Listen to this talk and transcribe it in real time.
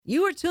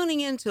You are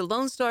tuning in to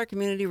Lone Star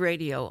Community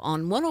Radio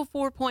on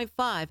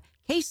 104.5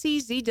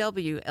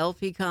 KCZW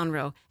LP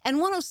Conroe and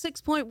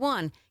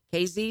 106.1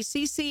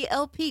 KZCC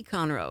LP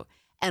Conroe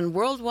and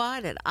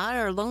worldwide at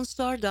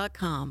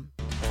irlonestar.com.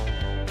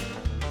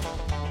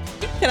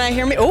 Can I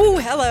hear me? Oh,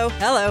 hello.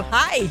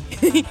 Hi.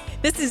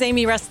 This is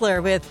Amy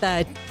Ressler with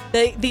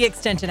the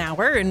Extension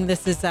Hour, and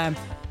this is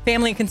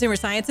Family and Consumer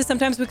Sciences.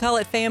 Sometimes we call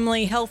it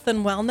Family Health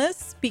and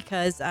Wellness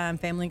because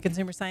Family and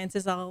Consumer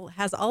Sciences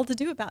has all to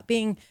do about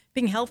being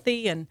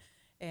healthy and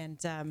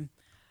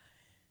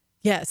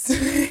yes,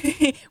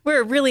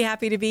 we're really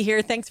happy to be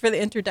here. Thanks for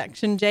the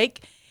introduction,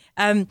 Jake.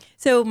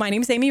 So my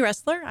name is Amy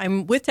Ressler.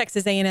 I'm with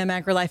Texas A&M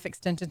AgriLife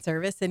Extension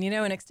Service. And,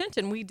 in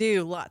Extension, we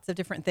do lots of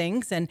different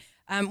things. And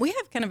we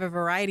have kind of a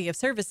variety of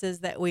services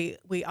that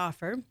we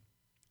offer.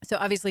 So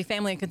obviously,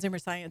 Family and Consumer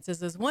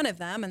Sciences is one of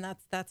them, and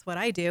that's what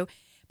I do.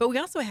 But we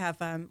also have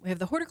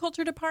the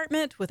horticulture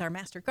department with our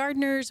master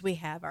gardeners. We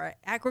have our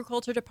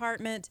agriculture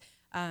department,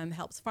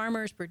 helps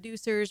farmers,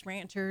 producers,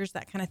 ranchers,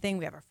 that kind of thing.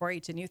 We have our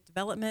 4-H and youth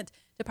development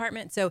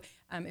department. So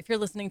if you're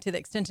listening to the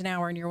Extension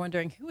Hour and you're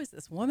wondering, who is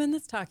this woman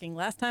that's talking?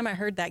 Last time I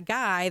heard that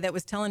guy that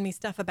was telling me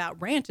stuff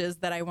about ranches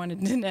that I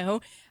wanted to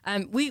know.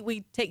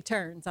 We take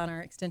turns on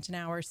our Extension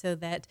Hour so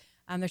that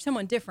there's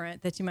someone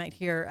different that you might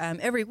hear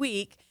every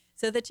week,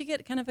 so that you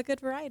get kind of a good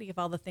variety of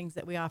all the things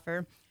that we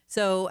offer.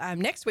 So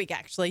next week,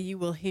 actually, you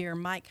will hear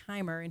Mike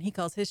Heimer, and he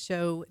calls his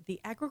show The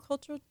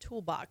Agricultural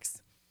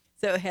Toolbox.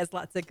 So it has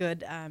lots of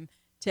good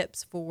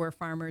tips for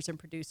farmers and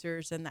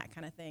producers and that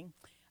kind of thing.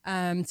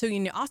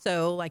 So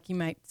also, like you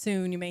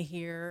may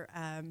hear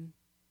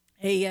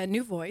a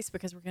new voice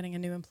because we're getting a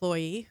new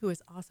employee who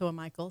is also a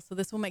Michael. So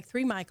this will make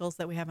 3 Michaels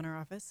that we have in our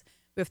office.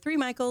 We have 3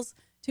 Michaels,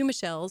 2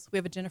 Michelles. We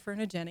have a Jennifer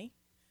and a Jenny.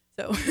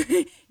 So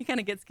it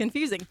kind of gets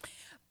confusing.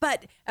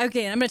 But,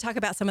 okay, I'm going to talk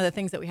about some of the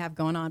things that we have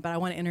going on, but I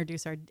want to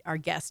introduce our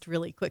guest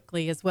really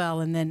quickly as well,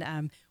 and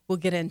then we'll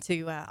get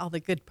into all the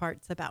good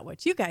parts about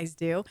what you guys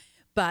do.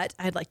 But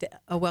I'd like to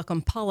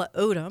welcome Paula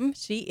Odom.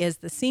 She is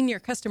the Senior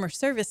Customer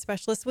Service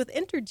Specialist with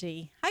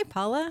Entergy. Hi,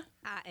 Paula.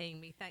 Hi,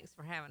 Amy. Thanks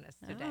for having us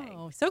today.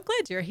 Oh, so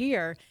glad you're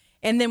here.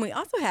 And then we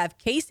also have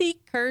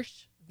Casey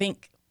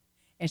Kirsch-Vink,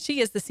 and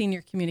she is the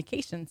Senior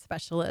Communications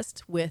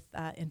Specialist with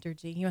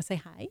Entergy. You want to say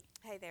hi?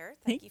 Hey there.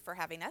 Thank you for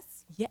having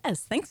us.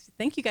 Yes, thanks.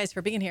 Thank you guys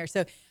for being here.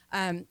 So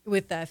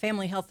with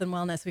Family Health and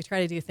Wellness, we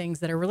try to do things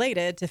that are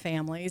related to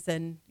families.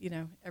 And,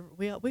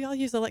 we all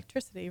use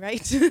electricity,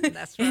 right?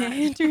 That's right.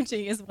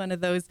 Entergy is one of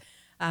those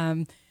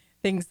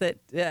things that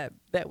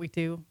we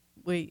do.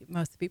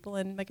 Most people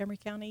in Montgomery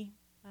County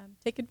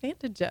take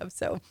advantage of.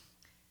 So,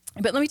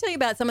 but let me tell you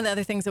about some of the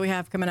other things that we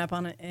have coming up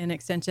in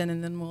Extension,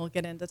 and then we'll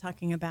get into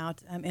talking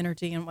about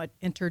Entergy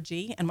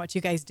and what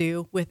you guys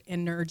do with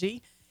Entergy.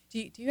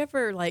 Do you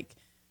ever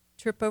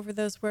trip over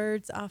those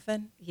words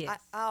often? Yes.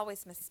 I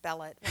always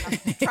misspell it. When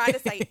I'm trying to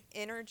say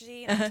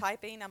energy and I'm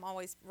typing, I'm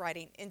always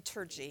writing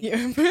Entergy.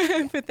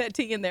 Yeah, put that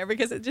T in there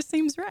because it just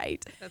seems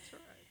right. That's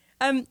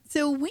right.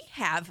 So we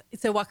have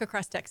Walk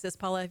Across Texas.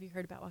 Paula, have you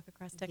heard about Walk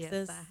Across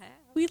Texas? Yes, I have.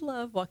 We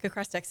love Walk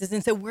Across Texas.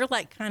 And so we're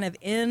kind of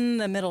in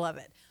the middle of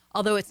it.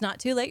 Although it's not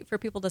too late for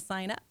people to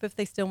sign up if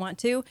they still want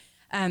to.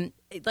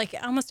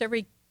 Almost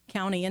every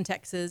county in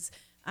Texas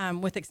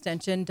with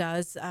Extension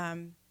does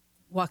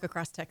Walk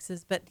Across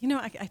Texas. But,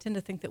 I tend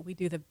to think that we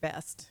do the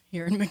best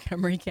here in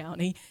Montgomery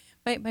County.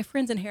 My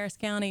friends in Harris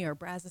County or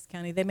Brazos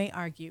County, they may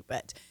argue,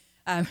 but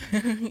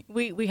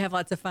we have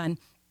lots of fun.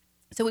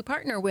 So we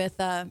partner with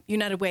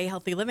United Way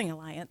Healthy Living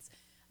Alliance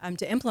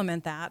to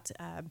implement that.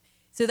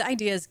 So the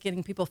idea is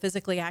getting people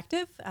physically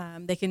active.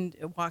 They can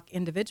walk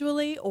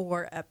individually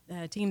or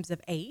teams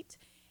of 8.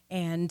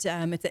 And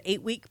it's an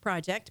 8-week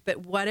project,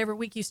 but whatever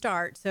week you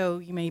start, so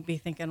you may be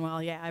thinking, well,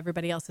 yeah,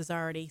 everybody else has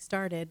already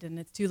started and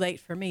it's too late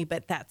for me,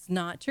 but that's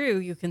not true.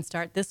 You can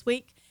start this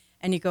week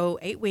and you go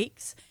 8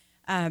 weeks.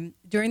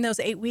 During those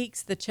 8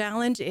 weeks, the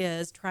challenge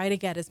is try to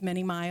get as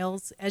many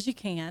miles as you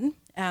can.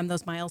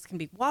 Those miles can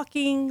be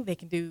walking. They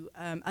can do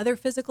other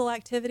physical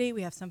activity.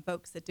 We have some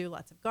folks that do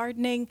lots of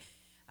gardening.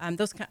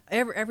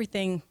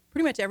 Everything,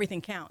 pretty much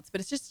everything counts,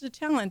 but it's just a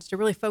challenge to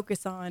really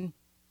focus on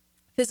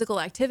physical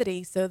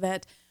activity so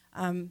that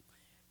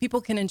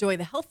people can enjoy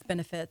the health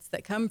benefits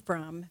that come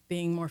from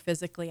being more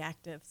physically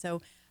active.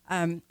 So,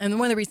 and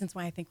one of the reasons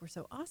why I think we're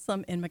so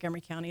awesome in Montgomery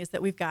County is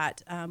that we've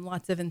got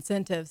lots of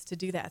incentives to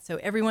do that. So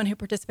everyone who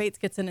participates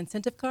gets an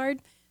incentive card.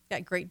 It's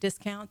got great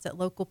discounts at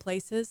local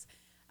places.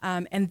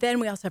 And then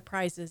we also have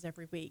prizes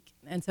every week.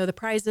 And so the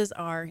prizes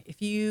are,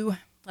 if you,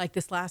 like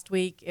this last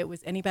week, it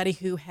was anybody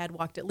who had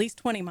walked at least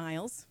 20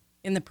 miles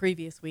in the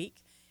previous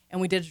week.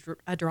 And we did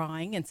a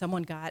drawing, and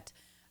someone got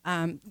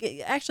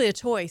actually a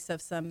choice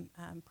of some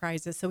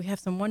prizes. So we have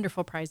some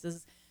wonderful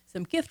prizes,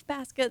 some gift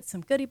baskets, some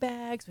goodie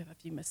bags. We have a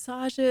few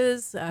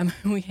massages.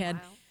 We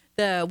had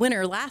the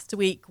winner last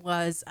week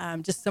was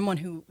just someone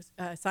who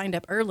signed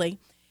up early,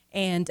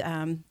 and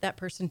that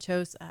person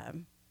chose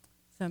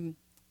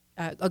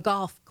a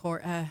golf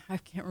course. I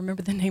can't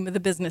remember the name of the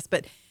business,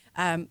 but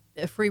a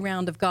free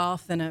round of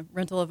golf and a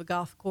rental of a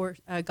golf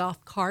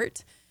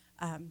cart.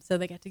 So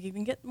they got to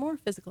even get more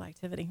physical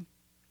activity.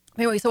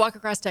 Anyway, so Walk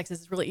Across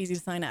Texas is really easy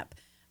to sign up.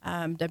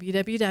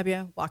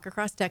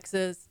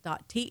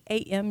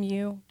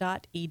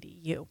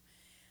 www.walkacrosstexas.tamu.edu.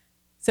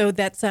 So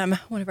that's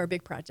one of our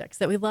big projects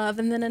that we love.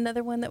 And then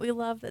another one that we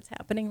love that's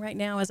happening right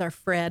now is our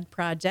FRED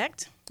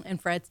project.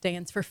 And FRED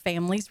stands for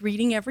Families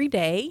Reading Every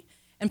Day.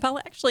 And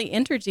Paula, actually,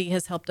 Entergy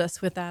has helped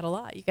us with that a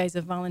lot. You guys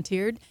have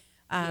volunteered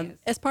Yes.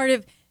 as part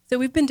of, so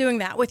we've been doing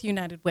that with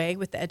United Way,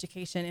 with the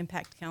Education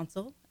Impact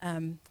Council.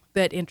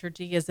 But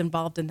Entergy is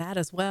involved in that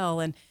as well.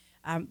 And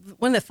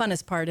one of the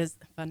funnest part is,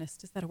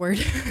 funnest, is that a word?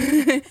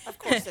 Of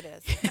course it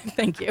is.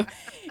 Thank you.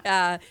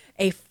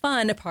 A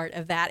fun part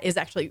of that is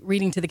actually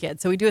reading to the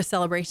kids. So we do a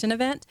celebration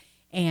event,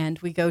 and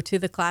we go to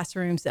the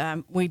classrooms.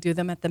 We do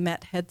them at the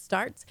Met Head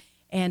Starts,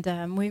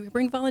 and we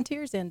bring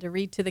volunteers in to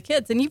read to the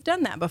kids. And you've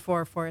done that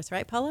before for us,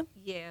 right, Paula?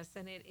 Yes,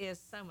 and it is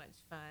so much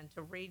fun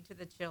to read to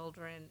the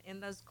children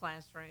in those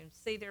classrooms,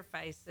 see their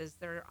faces.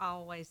 They're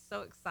always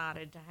so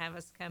excited to have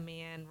us come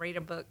in, read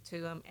a book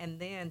to them,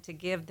 and then to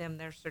give them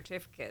their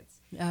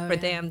certificates for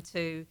them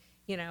to,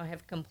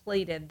 have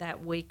completed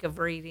that week of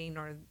reading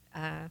or,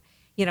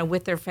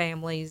 with their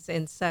families.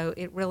 And so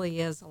it really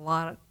is a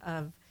lot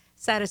of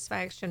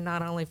satisfaction,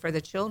 not only for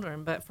the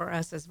children, but for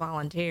us as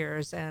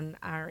volunteers. And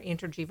our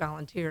Entergy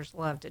volunteers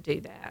love to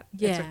do that.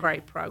 It's a Yeah.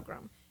 great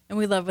program. And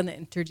we love when the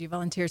Entergy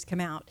volunteers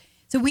come out.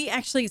 So we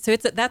actually,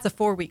 that's a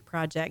 4-week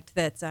project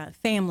that's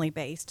family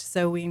based.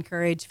 So we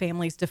encourage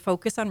families to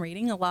focus on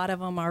reading. A lot of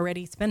them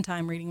already spend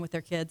time reading with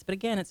their kids, but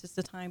again, it's just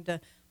a time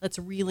to let's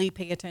really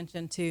pay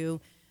attention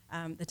to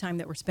the time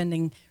that we're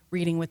spending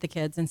reading with the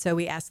kids. And so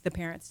we ask the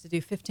parents to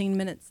do 15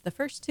 minutes the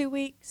first 2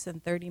 weeks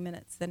and 30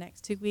 minutes the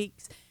next 2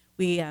 weeks.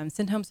 We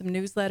send home some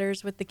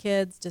newsletters with the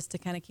kids just to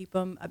kind of keep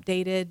them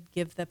updated,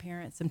 give the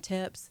parents some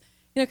tips.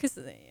 Because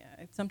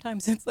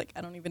sometimes it's like,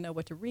 I don't even know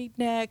what to read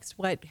next.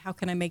 How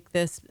can I make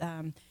this,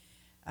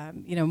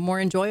 more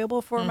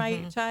enjoyable for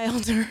my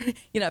child? Or,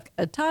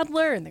 a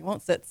toddler and they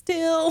won't sit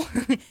still.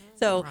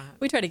 So Right.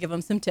 we try to give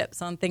them some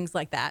tips on things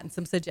like that and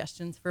some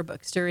suggestions for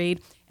books to read.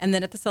 And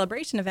then at the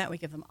celebration event, we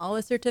give them all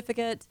a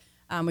certificate.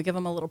 We give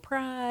them a little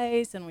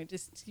prize, and we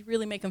just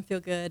really make them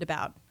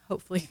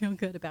hopefully feel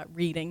good about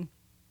reading.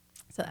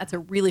 So that's a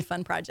really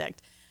fun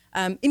project.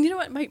 And you know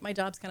what? My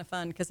job's kind of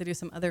fun because I do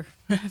some other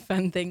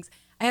fun things.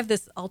 I have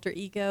this alter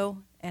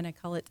ego, and I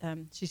call it,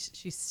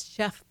 she's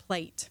Chef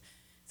Plate.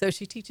 So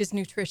she teaches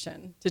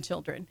nutrition to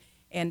children,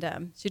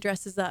 and she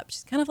dresses up.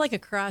 She's kind of like a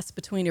cross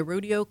between a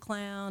rodeo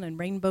clown and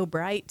Rainbow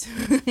Bright.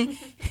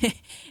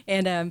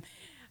 And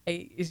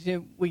I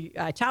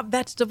chop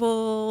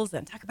vegetables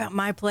and talk about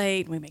my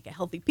plate, and we make a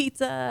healthy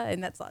pizza,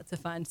 and that's lots of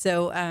fun.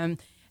 So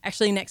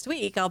actually next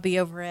week I'll be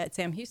over at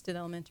Sam Houston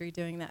Elementary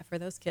doing that for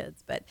those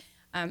kids. But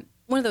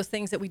one of those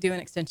things that we do in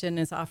Extension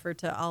is offer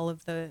to all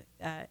of the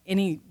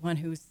anyone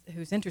who's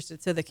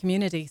interested, so the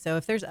community. So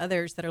if there's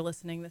others that are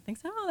listening that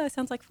thinks, oh, that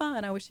sounds like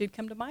fun, I wish you'd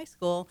come to my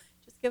school,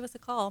 just give us a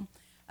call.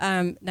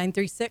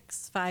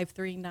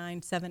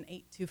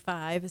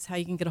 936-539-7825 is how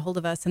you can get a hold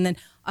of us. And then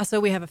also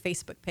we have a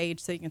Facebook page,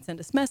 so you can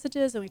send us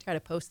messages, and we try to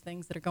post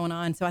things that are going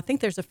on. So I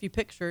think there's a few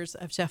pictures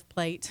of Chef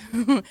Plate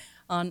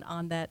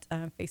on that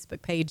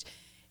Facebook page.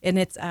 And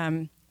it's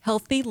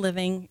Healthy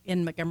Living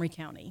in Montgomery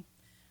County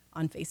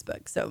on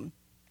Facebook. So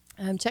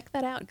check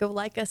that out. Go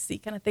like us, see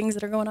kind of things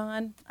that are going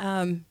on.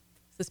 So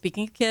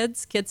speaking of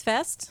Kids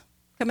Fest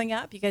coming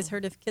up. You guys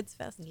heard of Kids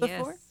Fest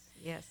before?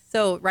 Yes.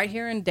 So right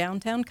here in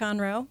downtown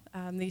Conroe,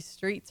 these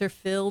streets are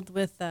filled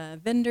with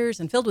vendors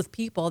and filled with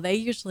people. They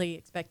usually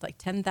expect like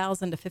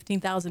 10,000 to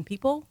 15,000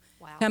 people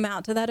come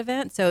out to that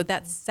event. So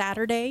that's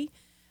Saturday,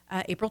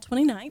 April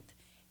 29th.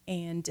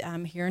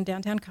 And here in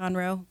downtown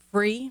Conroe,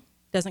 free,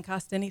 doesn't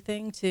cost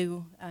anything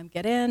to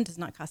get in, does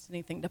not cost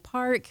anything to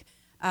park.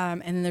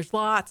 And then there's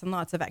lots and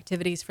lots of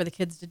activities for the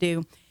kids to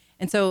do.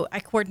 And so I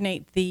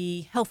coordinate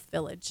the Health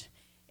Village.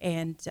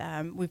 And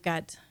we've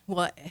got,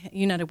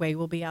 United Way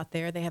will be out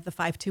there. They have the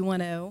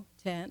 5210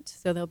 tent,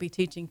 so they'll be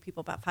teaching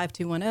people about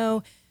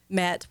 5210.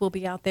 Met will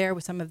be out there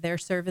with some of their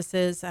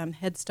services,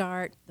 Head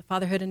Start, the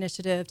Fatherhood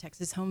Initiative,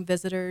 Texas Home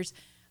Visitors,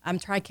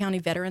 Tri-County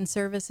Veteran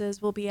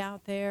Services will be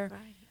out there.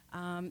 Right.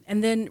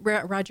 And then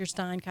Roger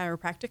Stein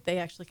Chiropractic, they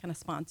actually kind of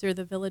sponsor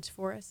the village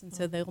for us, and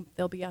so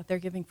they'll be out there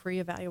giving free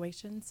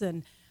evaluations.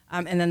 And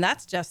then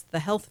that's just the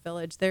Health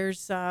Village.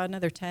 There's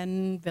another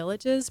 10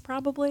 villages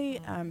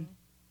probably.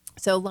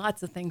 So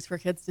lots of things for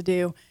kids to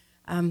do,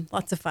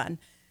 lots of fun.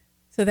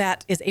 So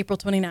that is April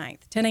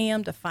 29th, 10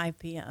 a.m. to 5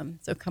 p.m.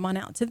 So come on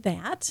out to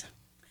that.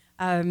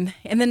 And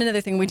then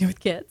another thing we do with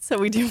kids, so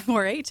we do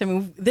 4-H. I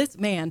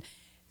mean,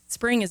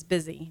 spring is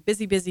busy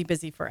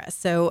for us.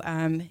 So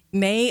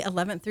May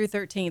 11th through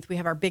 13th, we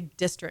have our big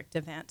district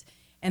event.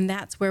 And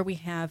that's where we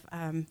have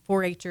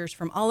 4-Hers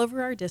from all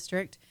over our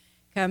district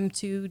come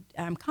to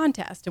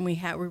contest. And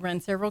we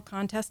run several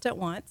contests at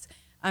once.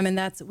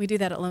 And we do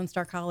that at Lone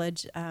Star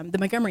College, the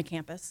Montgomery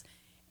campus.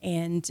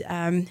 And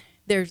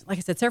there's, like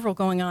I said, several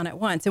going on at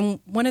once. And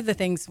one of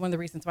the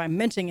reasons why I'm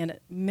mentioning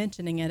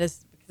it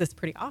is because it's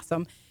pretty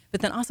awesome. But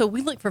then also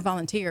we look for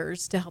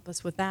volunteers to help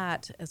us with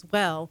that as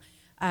well.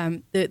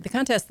 The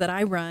contest that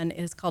I run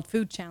is called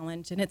Food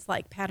Challenge, and it's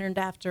like patterned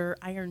after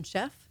Iron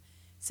Chef.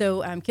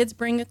 So kids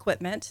bring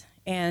equipment,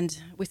 and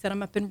we set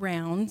them up in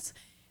rounds.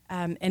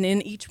 And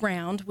in each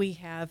round, we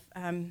have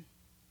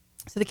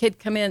so the kid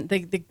come in.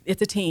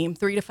 It's a team,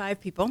 3 to 5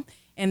 people,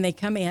 and they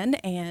come in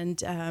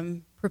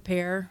and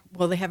prepare.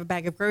 Well, they have a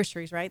bag of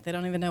groceries, right? They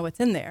don't even know what's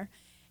in there,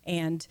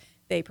 and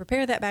they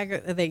prepare that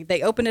bag.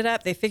 They open it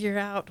up. They figure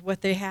out what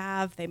they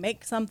have. They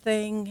make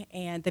something,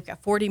 and they've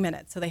got 40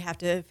 minutes. So they have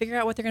to figure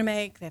out what they're going to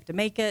make. They have to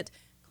make it,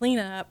 clean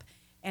up,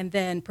 and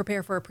then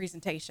prepare for a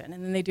presentation.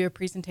 And then they do a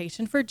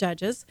presentation for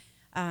judges,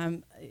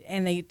 and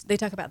they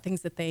talk about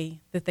things that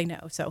they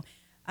know. So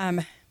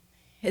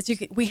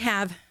we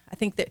have, I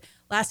think that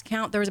last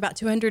count there was about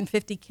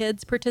 250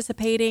 kids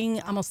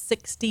participating, almost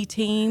 60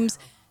 teams.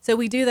 So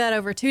we do that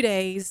over 2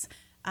 days,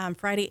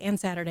 Friday and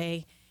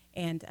Saturday.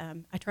 And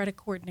I try to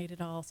coordinate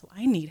it all, so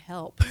I need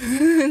help.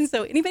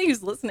 So anybody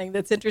who's listening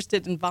that's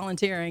interested in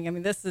volunteering, I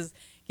mean,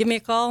 give me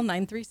a call,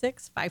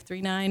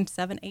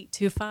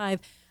 936-539-7825,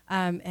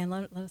 and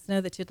let us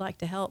know that you'd like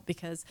to help,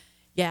 because,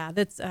 yeah,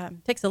 that's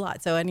takes a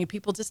lot. So I need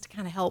people just to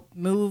kind of help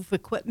move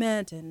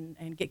equipment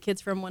and get kids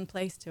from one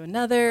place to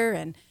another,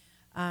 and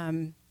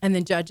then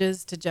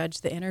judges to judge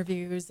the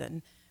interviews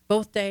and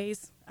both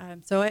days.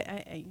 So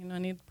I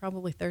need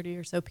probably 30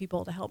 or so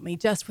people to help me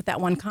just with that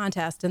one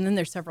contest. And then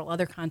there's several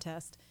other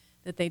contests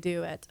that they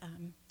do at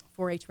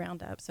 4-H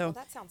Roundup. So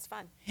that sounds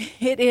fun.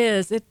 It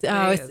is.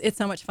 It's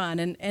so much fun.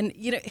 And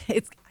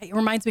it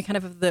reminds me kind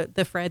of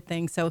the Fred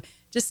thing. So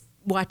just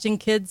watching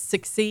kids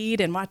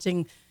succeed and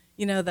watching,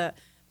 the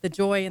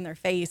joy in thetheir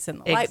face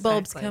and the light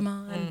bulbs come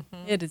on.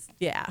 Mm-hmm. It is,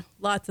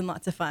 lots and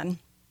lots of fun.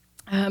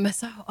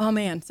 Oh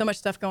man, so much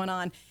stuff going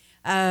on.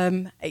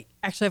 I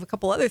actually have a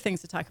couple other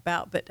things to talk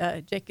about,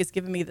 but Jake has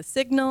given me the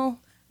signal.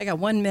 I got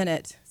 1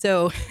 minute.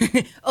 So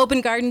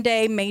Open Garden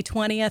Day, May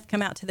 20th,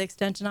 come out to the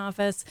Extension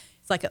office.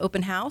 It's like an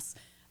open house,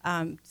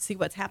 see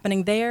what's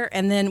happening there.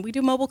 And then we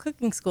do mobile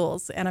cooking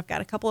schools, and I've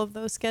got a couple of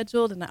those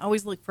scheduled, and I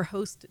always look for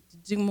hosts to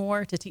do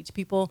more to teach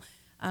people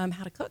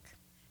how to cook,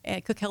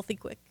 and cook healthy,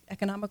 quick,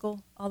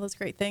 economical, all those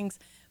great things.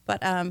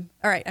 But all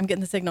right, I'm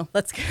getting the signal.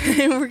 Let's go.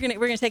 we're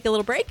gonna take a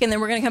little break, and then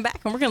we're gonna come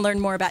back and we're gonna learn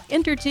more about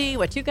Entergy,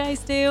 what you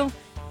guys do,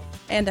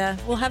 and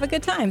we'll have a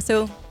good time.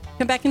 So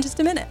come back in just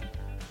a minute.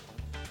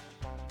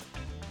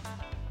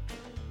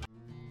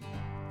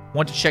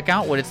 Want to check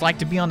out what it's like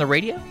to be on the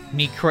radio?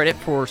 Need credit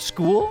for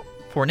school?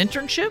 For an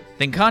internship?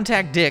 Then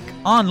contact Dick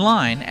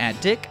online at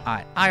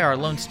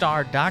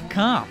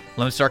dick@irlonestar.com.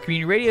 Lone Star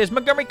Community Radio is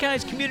Montgomery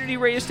County's community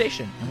radio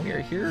station, and we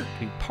are here to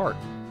be part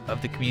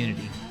of the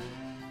community.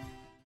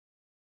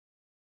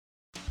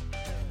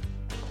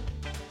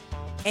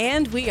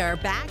 And we are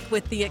back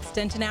with the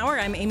Extension Hour.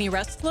 I'm Amy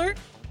Rustler,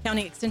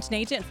 County Extension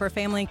Agent for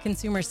Family and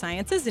Consumer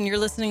Sciences, and you're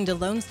listening to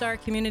Lone Star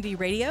Community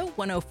Radio,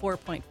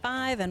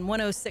 104.5 and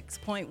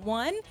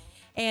 106.1.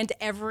 And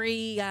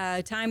every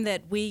time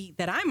that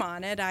I'm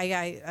on it,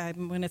 I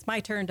when it's my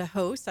turn to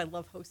host, I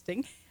love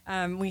hosting.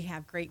 We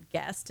have great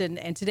guests,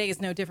 and today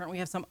is no different. We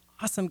have some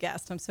awesome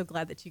guests. I'm so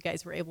glad that you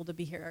guys were able to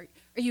be here.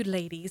 Are you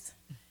ladies?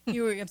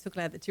 I'm so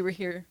glad that you were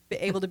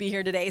able to be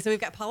here today. So we've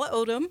got Paula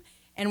Odom,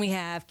 and we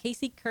have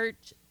Casey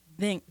Kirch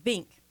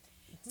Vink.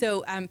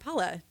 So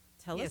Paula,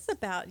 tell us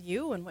about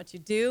you and what you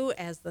do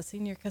as the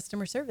Senior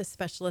Customer Service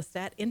Specialist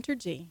at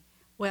Entergy.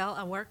 Well,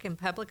 I work in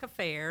public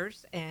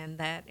affairs, and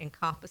that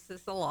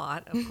encompasses a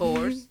lot, of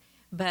course.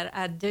 But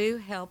I do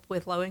help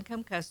with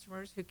low-income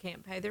customers who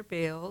can't pay their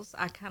bills.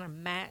 I kind of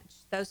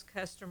match those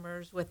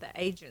customers with the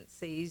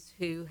agencies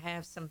who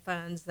have some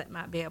funds that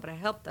might be able to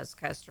help those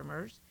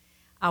customers.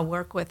 I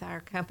work with our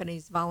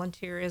company's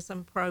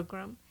volunteerism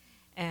program,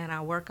 and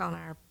I work on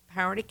our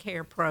Power to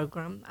Care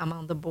program. I'm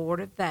on the board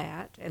of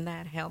that, and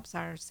that helps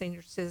our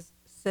senior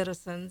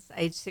citizens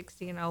age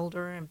 60 and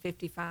older and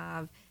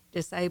 55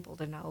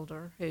 disabled and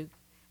older who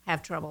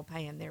have trouble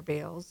paying their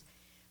bills.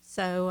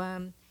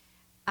 So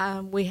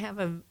we have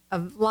a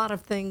lot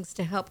of things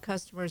to help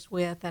customers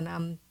with, and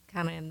I'm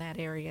kind of in that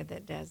area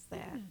that does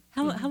that.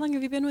 How long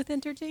have you been with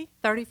Entergy?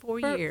 34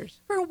 years.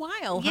 For a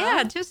while, Yeah,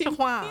 huh? just a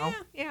while.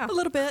 Yeah. A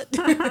little bit.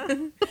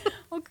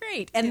 Well,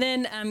 great. And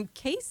then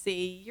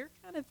Casey, you're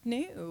kind of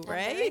new,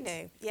 right? I'm very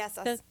new. Yes,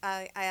 I've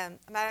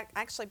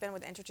actually been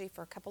with Entergy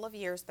for a couple of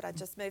years, but I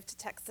just moved to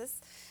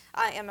Texas.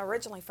 I am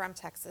originally from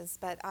Texas,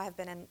 but I have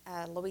been in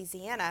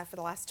Louisiana for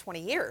the last 20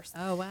 years.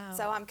 Oh, wow.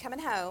 So I'm coming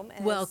home.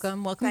 And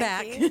welcome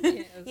back.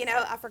 You.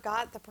 I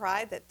forgot the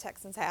pride that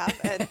Texans have,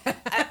 and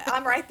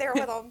I'm right there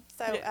with them.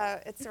 So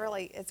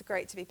it's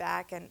great to be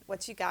back, and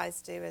what you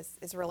guys do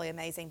is really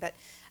amazing. But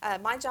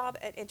my job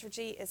at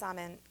Entergy is I'm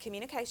in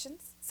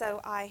communications, so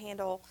I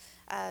handle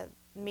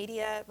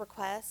media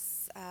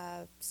requests,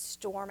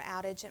 storm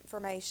outage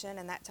information,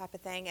 and that type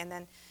of thing, and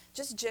then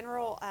just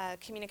general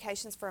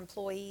communications for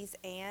employees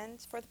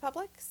and for the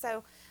public.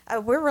 So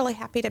we're really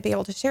happy to be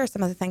able to share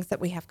some of the things that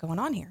we have going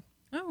on here.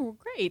 Oh,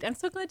 great. I'm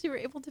so glad you were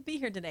able to be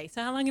here today.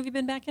 So how long have you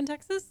been back in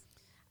Texas?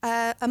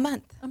 A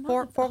month.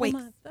 4 weeks.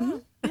 Month.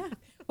 Oh, yeah.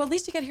 Well, at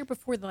least you got here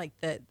before the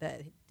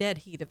dead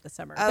heat of the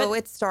summer. Oh, But-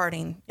 it's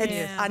starting.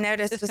 I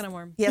noticed It's just kinda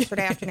warm.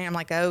 yesterday afternoon. I'm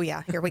like, oh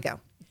yeah, here we go.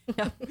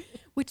 Yeah.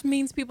 Which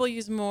means people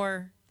use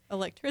more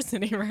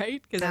electricity,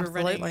 right? Because they're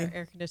running Absolutely.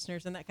 air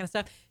conditioners and that kind of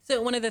stuff.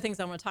 So one of the things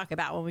I want to talk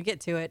about when we get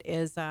to it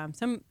is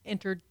some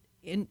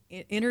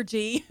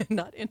energy,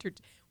 not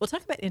energy. We'll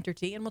talk about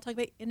energy and we'll talk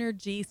about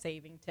energy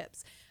saving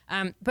tips.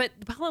 But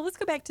Paula, let's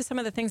go back to some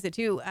of the things that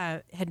you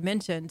had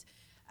mentioned.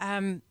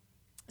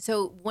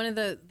 So one of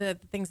the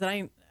things that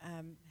I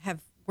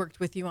have worked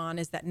with you on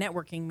is that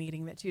networking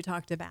meeting that you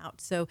talked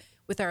about. So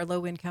with our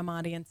low income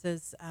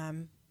audiences,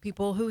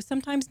 people who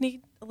sometimes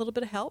need a little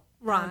bit of help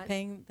Right.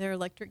 paying their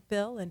electric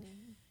bill, and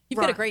you've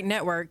got a Right. great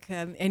network,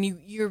 and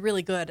you're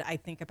really good, I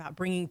think, about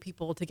bringing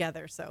people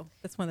together. So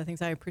that's one of the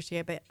things I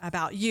appreciate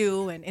about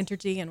you and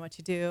Entergy and what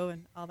you do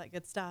and all that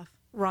good stuff.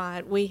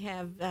 Right. We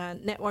have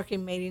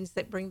networking meetings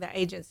that bring the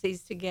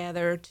agencies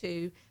together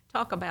to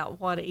talk about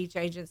what each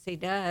agency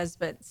does,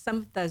 but some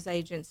of those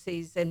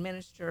agencies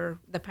administer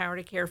the Power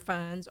to Care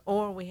funds,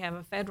 or we have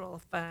a federal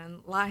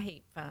fund,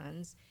 LIHEAP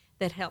funds,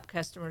 that help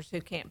customers who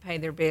can't pay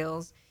their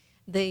bills.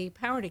 The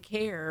Power to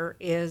Care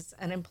is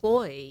an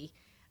employee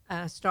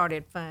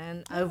started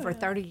fund. Over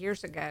 30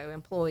 years ago,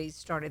 employees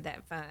started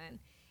that fund.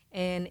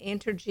 And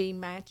Entergy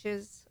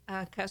matches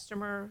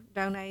customer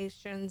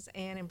donations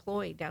and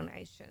employee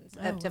donations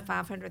up to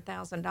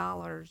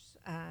 $500,000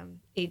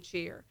 each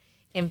year.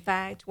 In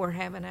fact, we're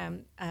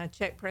having a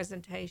check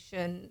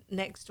presentation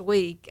next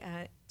week.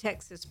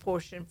 Texas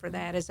portion for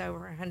that is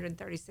over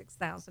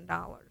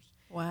 $136,000.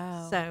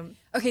 Wow. So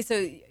Okay, so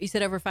you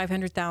said over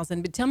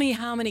 500,000, but tell me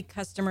how many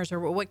customers or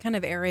what kind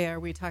of area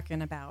are we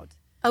talking about?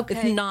 Okay.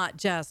 It's not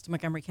just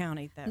Montgomery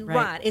County, right?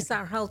 Right. It's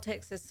our whole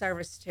Texas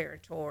service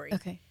territory.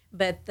 Okay.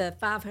 But the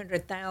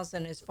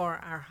 500,000 is for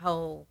our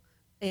whole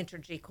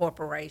Entergy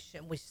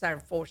Corporation. We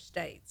serve 4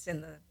 states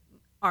in the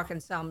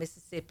Arkansas,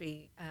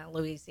 Mississippi,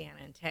 Louisiana,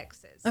 and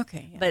Texas.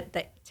 Okay, yeah. But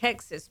the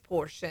Texas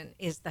portion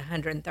is the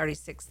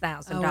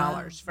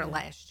 $136,000 for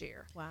last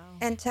year. Wow.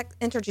 And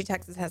Entergy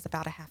Texas has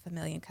about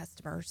 500,000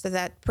 customers, so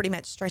that pretty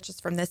much stretches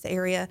from this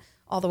area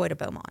all the way to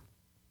Beaumont.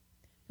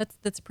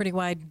 That's a pretty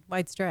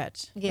wide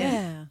stretch.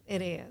 Yeah,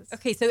 it is.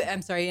 Okay, so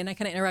I'm sorry, and I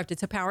kind of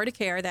interrupted. So Power to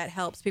Care, that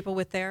helps people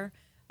with their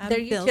Their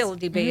bills.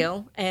 utility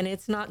bill, and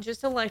it's not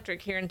just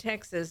electric here in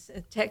Texas.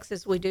 In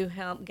Texas, we do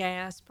help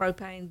gas,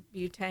 propane,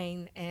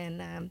 butane,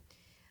 and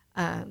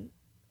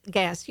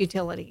gas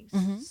utilities.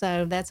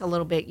 So that's a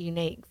little bit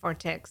unique for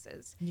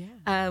Texas.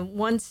 Yeah.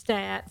 One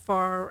stat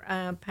for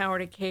Power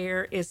to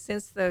Care is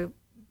since the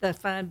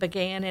fund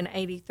began in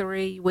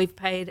 '83, we've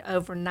paid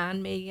over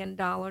 $9 million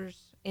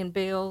in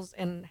bills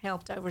and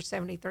helped over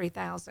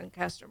 73,000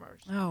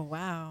 customers. Oh,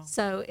 wow.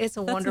 So it's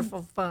a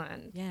wonderful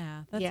fund.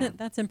 Yeah, Yeah.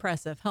 that's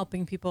impressive,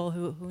 helping people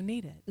who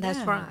need it. That's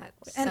Yeah. right.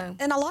 And, So,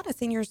 and a lot of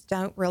seniors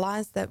don't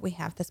realize that we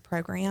have this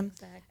program.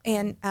 Exactly.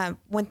 And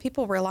when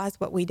people realize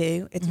what we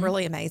do, it's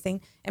really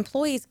amazing.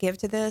 Employees give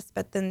to this,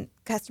 but then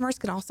customers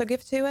can also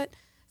give to it.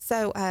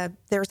 So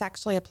there's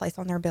actually a place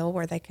on their bill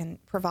where they can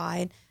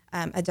provide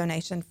a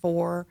donation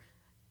for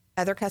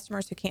other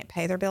customers who can't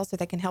pay their bills so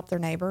they can help their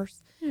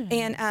neighbors.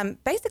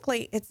 And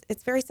basically,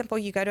 it's very simple.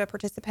 You go to a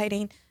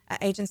participating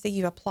agency,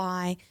 you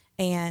apply,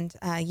 and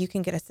you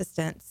can get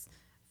assistance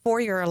for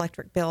your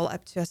electric bill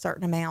up to a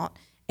certain amount.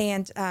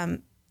 And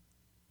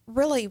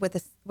really, with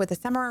the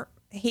summer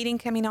heating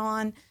coming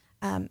on,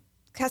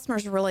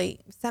 customers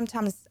really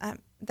sometimes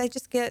they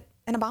just get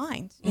in a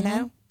bind. You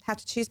know, have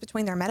to choose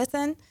between their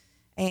medicine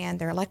and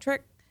their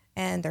electric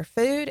and their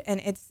food, and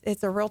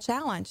it's a real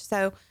challenge.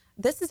 So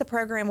this is a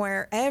program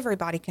where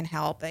everybody can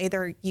help.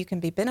 Either you can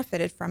be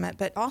benefited from it,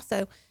 but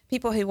also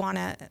people who want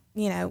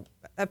to,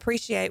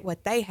 appreciate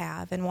what they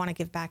have and want to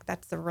give back.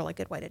 That's a really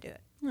good way to do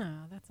it.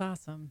 Oh, that's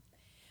awesome.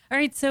 All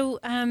right, so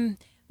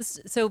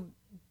so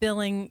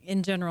billing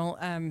in general,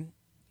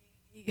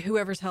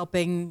 whoever's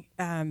helping,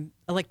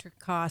 electric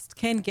costs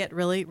can get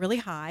really, really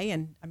high.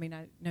 And I mean,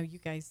 I know you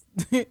guys,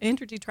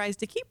 Entergy tries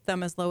to keep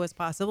them as low as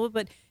possible,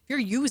 but if you're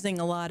using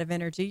a lot of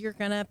energy, you're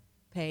going to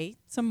pay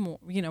some more,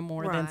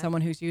 more than Right.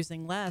 someone who's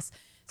using less.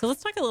 So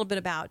let's talk a little bit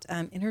about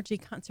energy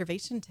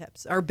conservation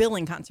tips or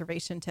billing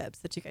conservation tips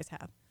that you guys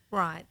have.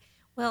 right.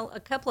 Well, a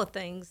couple of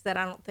things that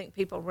I don't think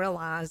people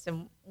realize,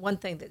 and one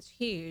thing that's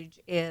huge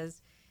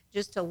is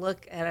just to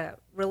look at a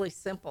really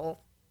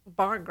simple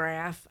bar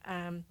graph.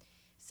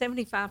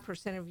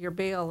 75% of your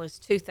bill is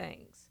 2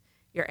 things.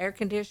 Your air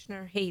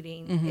conditioner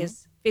heating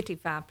is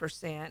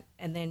 55%,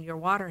 and then your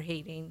water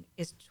heating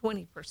is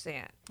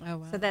 20%. Oh,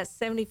 wow. So that's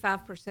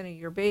 75% of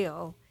your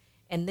bill.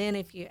 And then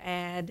if you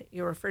add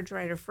your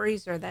refrigerator,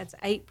 freezer, that's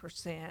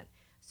 8%.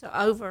 So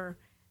over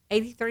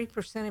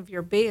 83% of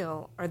your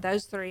bill are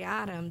those 3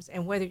 items,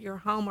 and whether you're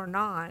home or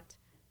not,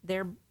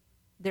 they're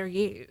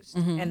used,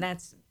 and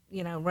that's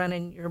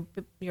running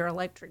your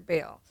electric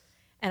bill.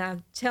 And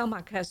I tell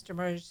my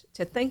customers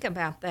to think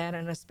about that,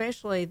 and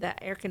especially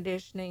the air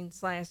conditioning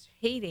 /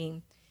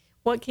 heating.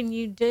 What can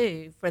you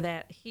do for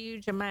that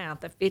huge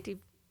amount, the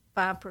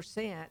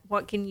 55%?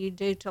 What can you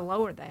do to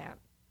lower that?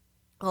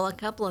 Well, a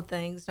couple of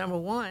things. Number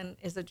one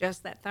is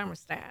adjust that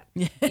thermostat.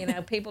 You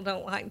know, people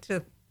don't like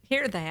to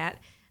hear that,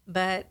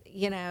 but,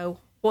 you know,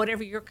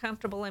 whatever you're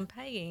comfortable in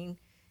paying,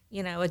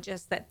 you know,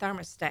 adjust that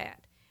thermostat.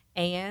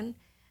 And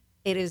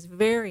it is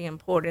very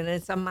important.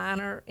 It's a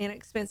minor,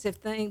 inexpensive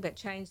thing, but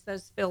change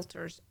those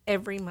filters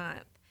every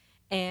month.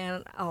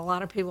 And a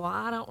lot of people,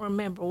 I don't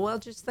remember. Well,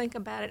 just think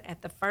about it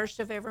at the first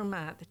of every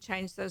month.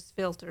 Change those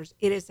filters.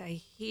 It is a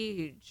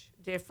huge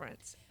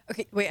difference.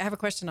 Okay, wait, I have a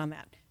question on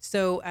that.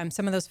 So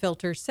some of those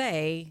filters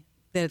say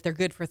that they're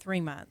good for 3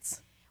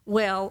 months.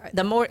 Well,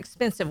 the more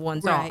expensive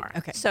ones Right, are.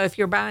 okay. So if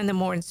you're buying the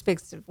more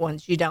expensive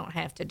ones, you don't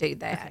have to do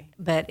that. Okay.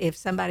 But if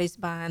somebody's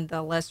buying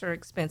the lesser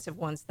expensive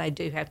ones, they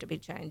do have to be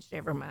changed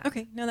every month.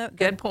 Okay, no,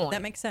 Good point.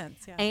 That makes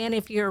sense. Yeah. And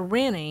if you're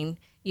renting,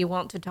 you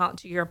want to talk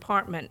to your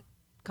apartment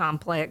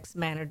complex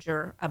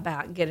manager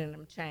about getting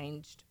them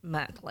changed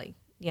monthly,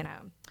 you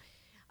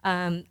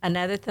know.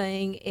 Another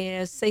thing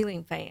is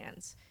ceiling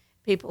fans.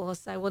 People will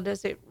say, well,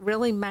 does it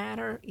really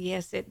matter?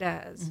 Yes, it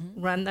does.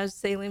 Run those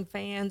ceiling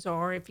fans,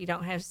 or if you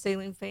don't have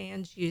ceiling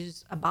fans,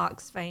 use a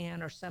box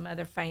fan or some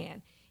other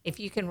fan. If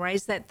you can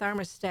raise that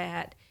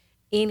thermostat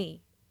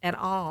any at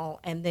all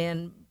and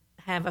then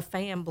have a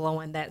fan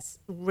blowing, that's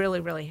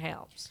really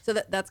helps. So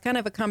that's kind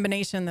of a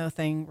combination though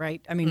thing,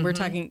 right? I mean, we're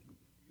talking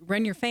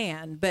run your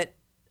fan, but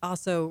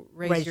also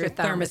raise your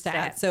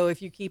thermostat. So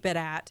if you keep it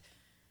at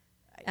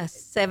A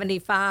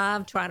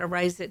 75, try to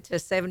raise it to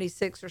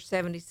 76 or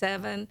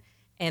 77,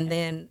 and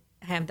then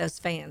have those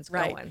fans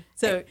going.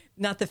 So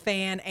not the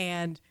fan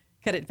and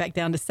cut it back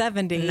down to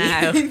 70.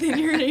 No. Then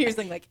you're going to hear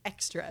something like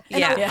extra. And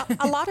Yeah.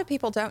 a lot of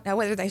people don't know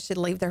whether they should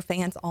leave their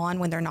fans on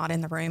when they're not in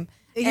the room.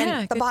 Yeah,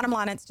 And the good. bottom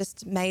line, it's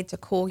just made to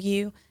cool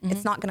you.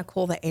 It's not going to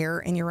cool the air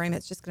in your room.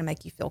 It's just going to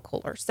make you feel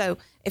cooler. So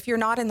if you're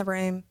not in the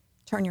room,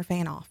 turn your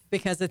fan off.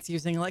 Because it's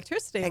using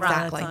electricity while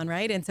Exactly. it's on,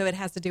 right? And so it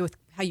has to do with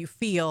how you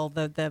feel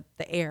the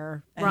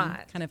air, and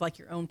Right. kind of like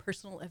your own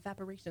personal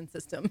evaporation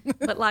system.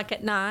 But like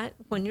at night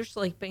when you're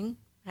sleeping,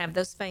 have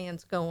those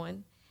fans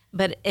going.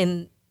 But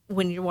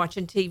when you're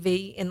watching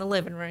TV in the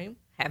living room,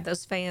 have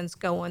those fans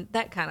going,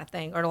 that kind of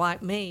thing. Or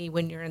like me,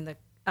 when you're in the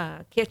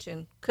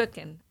kitchen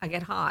cooking, I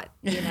get hot,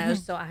 you know,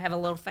 so I have a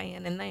little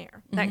fan in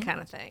there, that kind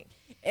of thing.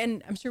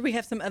 And I'm sure we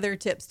have some other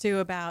tips too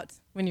about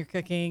when you're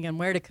cooking and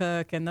where to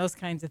cook and those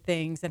kinds of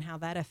things and how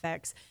that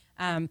affects.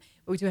 But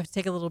we do have to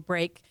take a little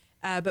break.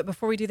 But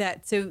before we do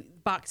that, so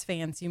box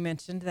fans, you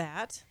mentioned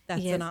that.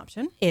 That's Yes, an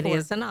option. It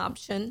is an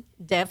option,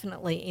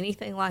 definitely.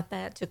 Anything like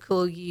that to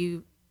cool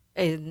you.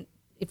 And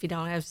if you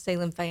don't have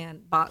ceiling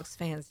fan, box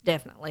fans,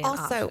 definitely an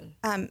Also,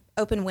 option.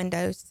 open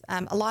windows.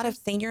 A lot of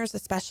seniors,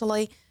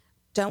 especially,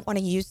 don't want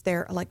to use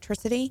their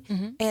electricity.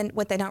 And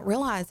what they don't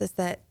realize is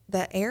that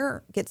the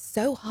air gets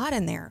so hot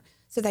in there.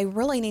 So they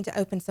really need to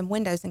open some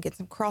windows and get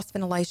some cross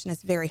ventilation.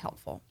 Is very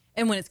helpful.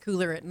 And when it's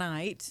cooler at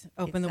night,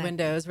 open the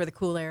windows where the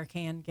cool air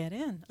can get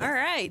in. All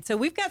right. So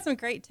we've got some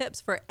great tips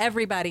for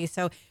everybody.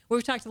 So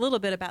we've talked a little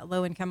bit about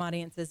low-income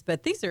audiences,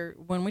 but these are,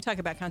 when we talk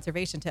about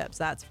conservation tips,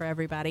 that's for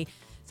everybody.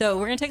 So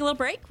we're going to take a little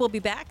break. We'll be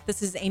back.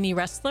 This is Amy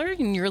Ressler,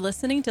 and you're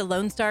listening to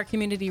Lone Star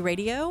Community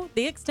Radio,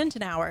 The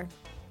Extension Hour.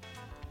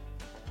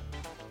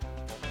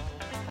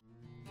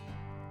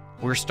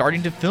 We're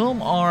starting to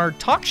film our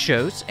talk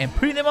shows and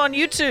putting them on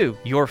YouTube.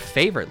 Your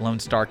favorite Lone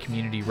Star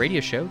Community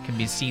Radio show can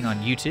be seen on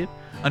YouTube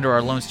under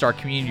our Lone Star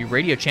Community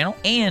Radio channel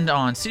and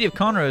on City of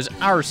Conroe's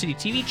Our City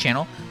TV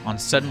channel on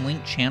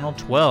Suddenlink Channel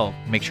 12.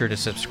 Make sure to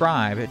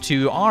subscribe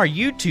to our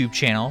YouTube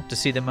channel to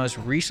see the most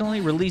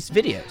recently released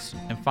videos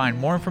and find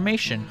more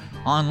information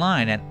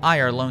online at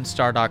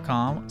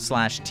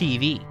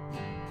irlonestar.com/TV.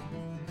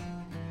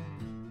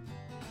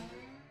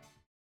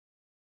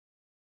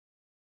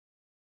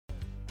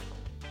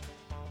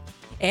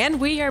 And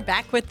we are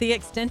back with the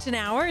Extension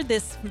Hour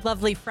this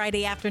lovely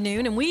Friday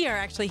afternoon. And we are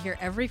actually here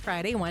every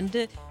Friday, 1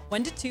 to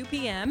 2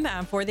 p.m.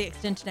 For the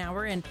Extension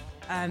Hour. And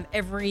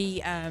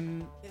every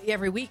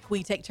week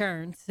we take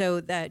turns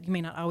so that you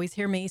may not always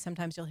hear me.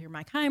 Sometimes you'll hear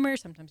Mike Heimer.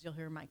 Sometimes you'll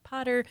hear Mike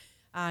Potter.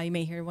 You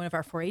may hear one of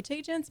our 4-H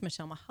agents,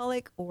 Michelle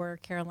Mahalik or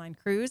Caroline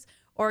Cruz.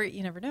 Or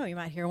you never know, you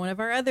might hear one of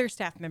our other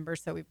staff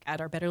members. So we've got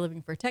our Better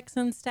Living for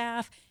Texans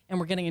staff, and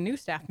we're getting a new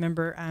staff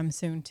member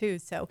soon too.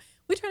 So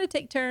we try to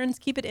take turns,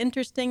 keep it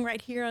interesting right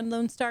here on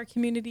Lone Star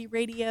Community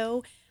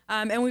Radio.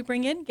 And we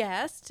bring in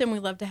guests, and we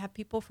love to have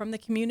people from the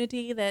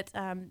community that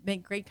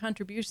make great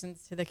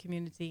contributions to the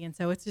community. And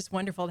so it's just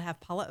wonderful to have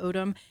Paula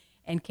Odom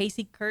and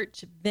Casey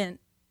Kirch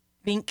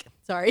Bink.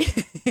 Sorry.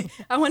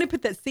 I want to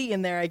put that C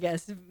in there, I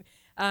guess. So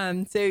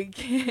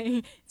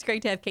it's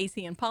great to have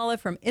Casey and Paula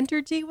from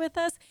Entergy with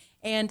us.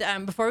 And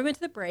before we went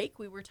to the break,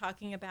 we were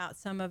talking about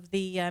some of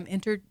the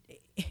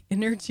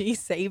energy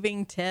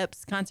saving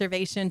tips,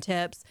 conservation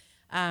tips.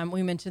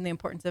 We mentioned the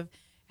importance of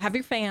have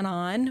your fan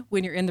on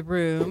when you're in the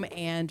room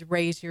and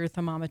raise your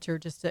thermometer,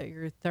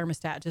 your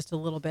thermostat just a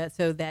little bit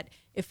so that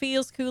it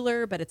feels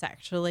cooler, but it's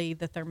actually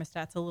the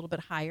thermostat's a little bit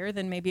higher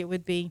than maybe it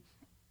would be.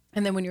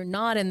 And then when you're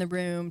not in the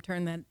room,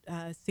 turn that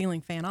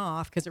ceiling fan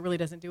off because it really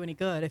doesn't do any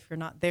good if you're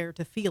not there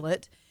to feel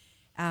it.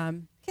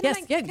 Can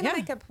I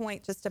make a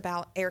point just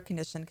about air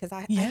conditioning? Because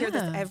I hear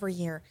this Yeah. every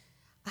year.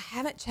 I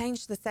haven't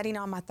changed the setting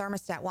on my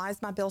thermostat. Why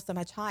is my bill so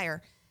much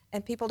higher?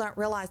 And people don't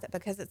realize that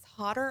because it's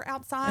hotter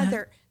outside,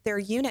 their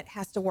unit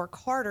has to work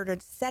harder to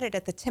set it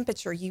at the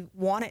temperature you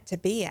want it to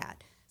be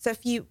at. So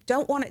if you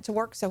don't want it to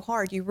work so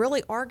hard, you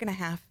really are going to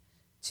have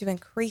to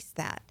increase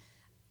that.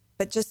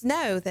 But just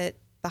know that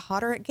the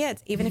hotter it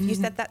gets, even if you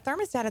set that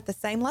thermostat at the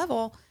same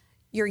level,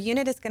 your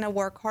unit is going to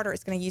work harder.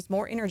 It's going to use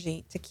more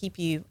energy to keep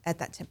you at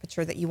that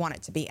temperature that you want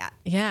it to be at.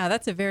 Yeah,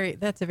 that's a very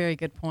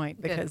good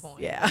point because point.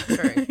 yeah,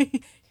 True.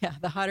 yeah,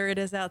 the hotter it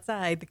is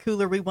outside, the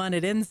cooler we want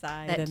it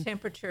inside. That and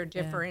temperature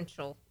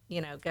differential,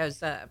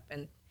 goes up.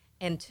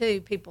 And two,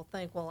 people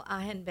think, well,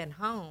 I hadn't been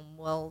home.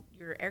 Well,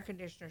 your air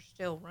conditioner's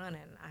still running.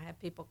 I have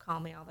people call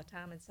me all the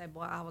time and say,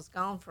 well, I was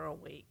gone for a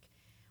week.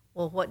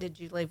 Well, what did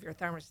you leave your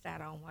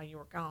thermostat on while you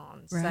were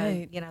gone?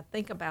 Right. So,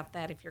 think about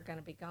that if you're going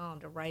to be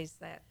gone, to raise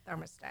that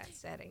thermostat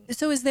setting.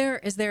 So is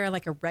there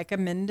like a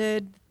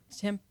recommended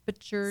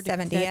temperature? to set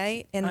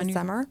 78 in on the your-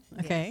 summer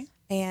Okay.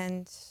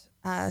 and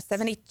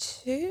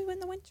 72 in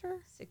the winter,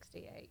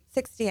 68.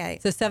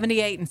 68. So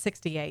 78 and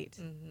 68.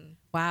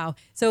 Wow.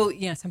 So,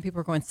 some people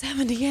are going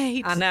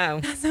 78. I know.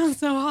 That sounds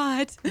so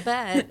hot.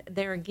 But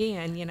there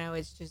again,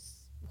 it's just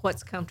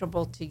what's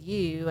comfortable to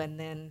you, and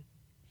then,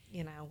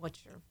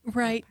 what's your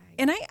Right. okay.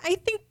 And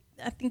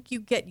I think you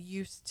get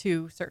used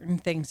to certain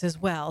things as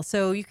well.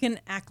 So you can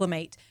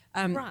acclimate.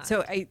 Right.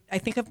 So I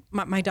think of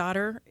my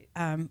daughter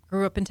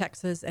grew up in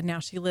Texas, and now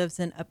she lives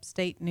in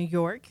upstate New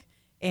York.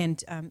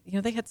 And,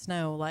 they had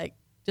snow like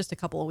just a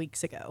couple of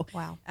weeks ago.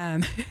 Wow.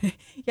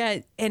 Yeah.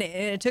 And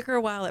it took her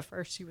a while at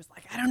first. She was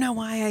like, I don't know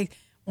why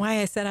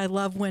I said I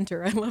love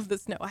winter. I love the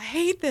snow. I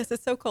hate this.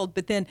 It's so cold.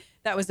 But then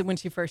that was when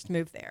she first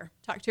moved there.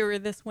 Talked to her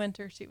this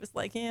winter. She was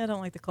like, yeah, I don't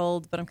like the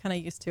cold, but I'm kind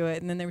of used to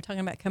it. And then they were talking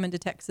about coming to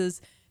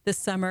Texas this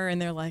summer,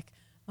 and they're like,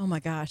 oh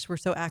my gosh, we're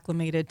so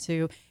acclimated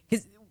to,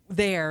 because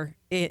there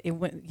it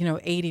went,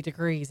 80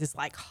 degrees is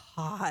like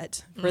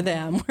hot for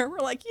them, where we're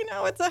like,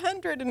 it's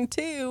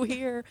 102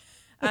 here.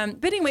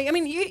 But anyway, I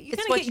mean, you It's kind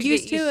of what get you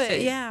used get to used it.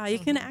 to. Yeah, you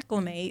can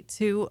acclimate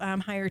to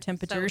higher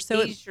temperatures. So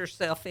So ease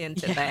yourself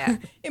into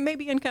that. it may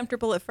be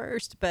uncomfortable at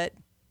first, but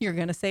you're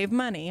going to save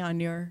money on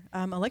your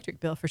electric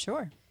bill for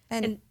sure.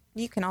 And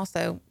you can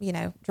also,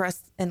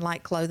 dress in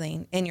light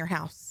clothing in your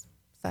house.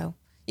 So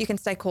you can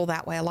stay cool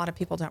that way. A lot of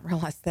people don't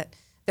realize that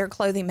their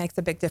clothing makes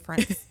a big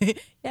difference.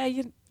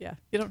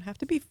 You don't have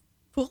to be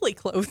fully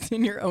clothed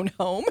in your own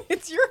home.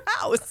 It's your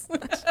house.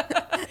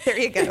 There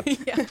you go.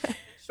 Yeah,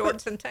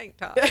 Shorts and tank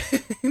tops.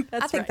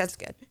 I think that's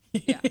good.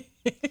 Yeah.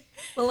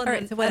 Well, and All right,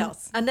 then so what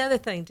else? Another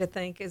thing to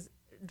think is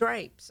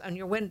drapes on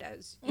your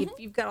windows. Mm-hmm. If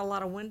you've got a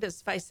lot of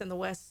windows facing the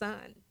west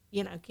sun,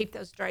 keep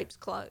those drapes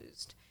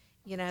closed.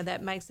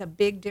 That makes a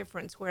big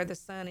difference where the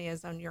sun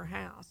is on your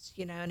house,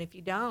 and if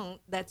you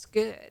don't, that's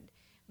good.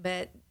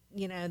 But,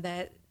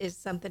 that is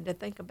something to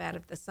think about.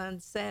 If the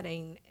sun's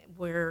setting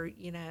where,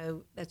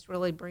 that's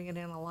really bringing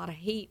in a lot of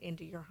heat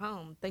into your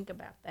home, think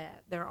about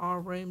that. There are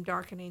room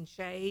darkening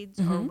shades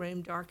or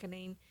room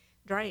darkening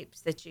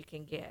drapes that you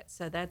can get.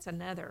 So that's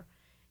another,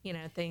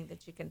 thing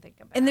that you can think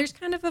about. And there's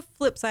kind of a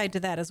flip side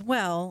to that as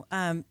well,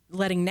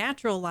 letting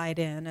natural light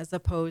in as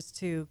opposed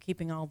to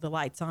keeping all the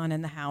lights on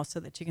in the house so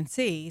that you can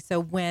see. So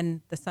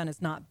when the sun is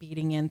not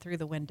beating in through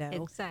the window,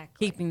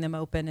 Exactly. keeping them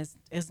open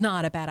is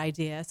not a bad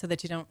idea so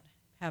that you don't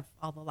have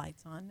all the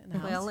lights on in the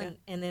house. Well,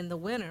 and in the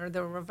winter,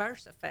 the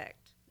reverse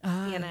effect.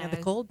 yeah, the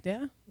cold,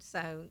 yeah.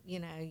 So,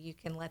 you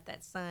can let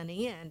that sun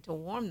in to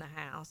warm the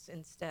house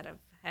instead of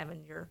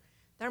having your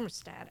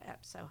thermostat up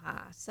so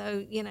high.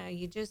 So,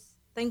 you just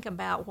think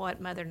about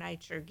what Mother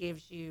Nature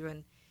gives you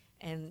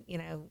and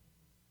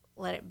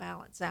let it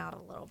balance out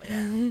a little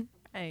bit.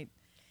 Right.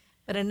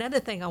 But another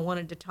thing I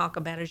wanted to talk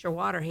about is your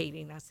water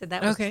heating. I said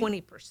that was Okay.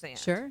 20%.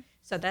 Sure.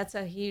 So that's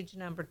a huge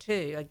number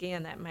too.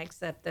 Again, that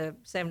makes up the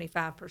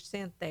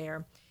 75%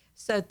 there.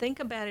 So think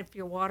about if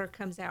your water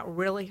comes out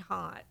really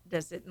hot,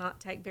 does it not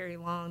take very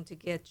long to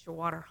get your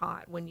water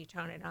hot when you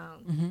turn it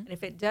on? And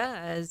if it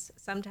does,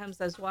 sometimes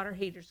those water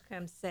heaters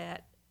come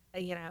set,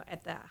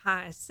 at the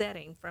highest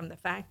setting from the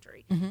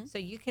factory. So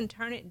you can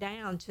turn it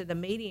down to the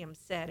medium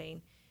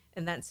setting,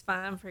 and that's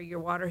fine for your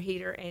water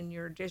heater and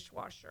your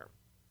dishwasher.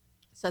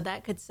 So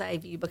that could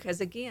save you,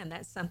 because again,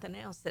 that's something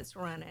else that's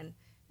running,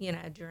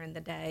 during the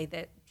day,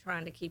 that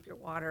trying to keep your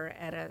water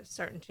at a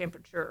certain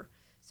temperature.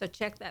 So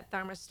check that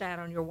thermostat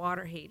on your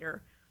water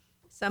heater.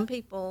 Some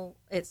people,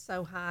 it's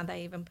so high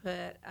they even put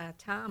a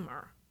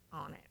timer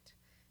on it.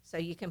 So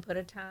you can put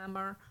a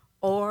timer,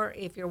 or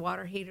if your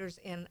water heater's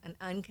in an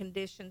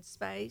unconditioned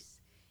space,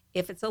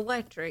 if it's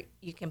electric,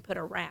 you can put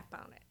a wrap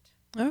on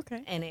it,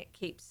 Okay. and it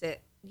keeps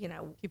it,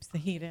 Keeps the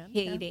heat in.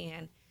 heat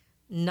in.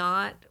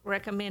 Not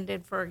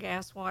recommended for a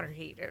gas water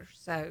heater.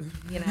 So,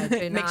 do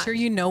Make not, sure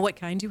you know what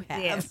kind you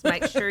have. yes,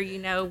 make sure you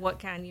know what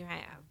kind you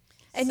have.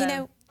 And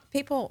So-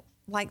 people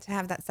like to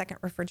have that second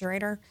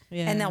refrigerator,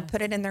 and they'll Yeah.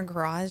 put it in their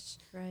garage,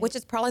 Right. which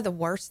is probably the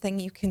worst thing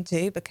you can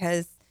do,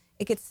 because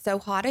it gets so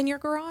hot in your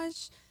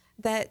garage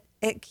that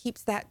it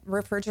keeps that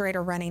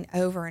refrigerator running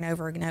over and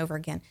over and over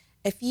again.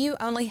 if you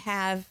only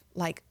have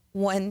like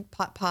one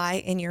pot pie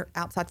in your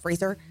outside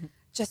freezer,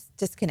 just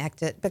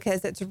disconnect it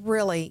because it's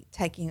really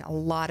taking a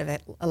lot of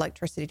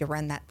electricity to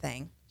run that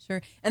thing.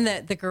 Sure. And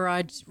the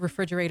garage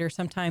refrigerator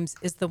sometimes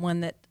is the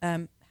one that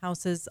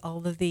houses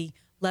all of the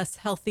less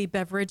healthy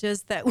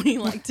beverages that we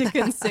like to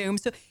consume.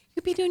 So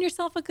you'd be doing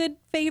yourself a good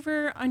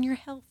favor on your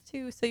health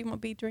too, so you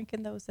won't be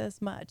drinking those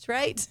as much,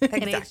 right?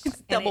 And Exactly.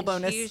 it's, Double and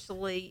bonus.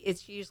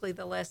 It's usually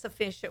the less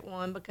efficient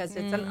one because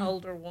it's an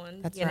older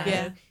one. That's you right. know?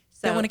 Yeah.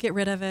 So Don't want to get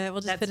rid of it.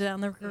 We'll just put that's- it out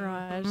in the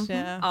garage.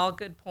 Yeah. all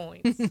good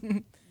points.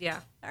 Yeah.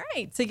 All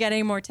right. So you got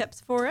any more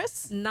tips for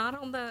us? Not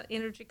on the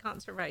energy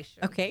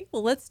conservation. Okay.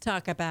 Well, let's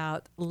talk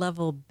about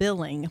level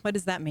billing. What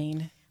does that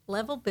mean?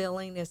 Level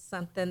billing is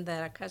something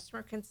that a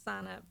customer can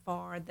sign up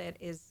for that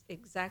is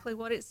exactly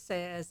what it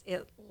says.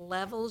 It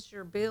levels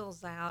your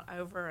bills out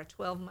over a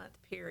 12-month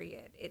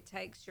period. It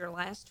takes your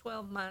last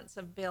 12 months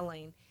of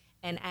billing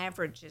and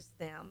averages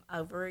them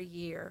over a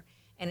year.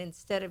 And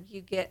instead of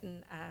you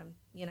getting, a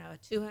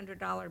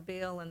 $200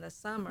 bill in the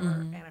summer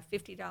and a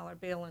 $50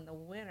 bill in the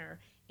winter,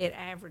 it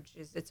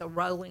averages. It's a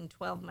rolling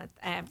 12-month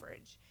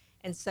average.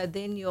 And so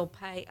then you'll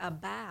pay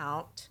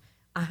about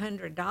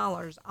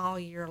 $100 all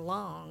year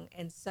long,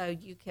 and so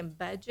you can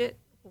budget,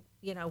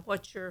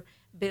 what your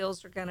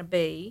bills are going to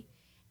be,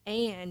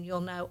 and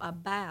you'll know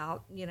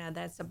about,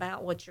 that's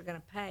about what you're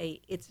going to pay.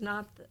 It's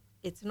not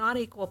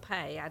equal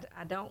pay.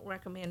 I don't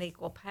recommend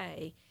equal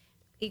pay.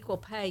 Equal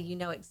pay, you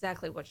know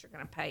exactly what you're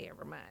going to pay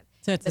every month.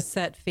 So it's a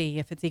set fee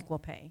if it's equal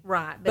pay.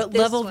 Right, But this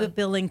level one-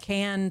 billing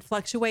can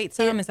fluctuate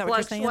some. Is that what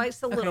you're saying? It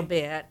fluctuates a little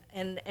Okay.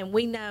 bit, and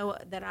we know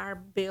that our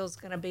bill's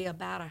going to be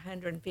about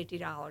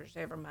 $150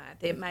 every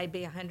month. It may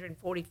be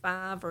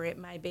 $145 or it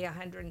may be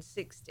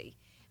 $160,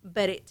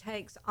 but it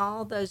takes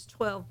all those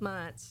 12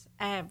 months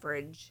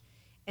average,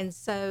 and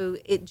so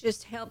it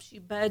just helps you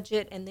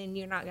budget, and then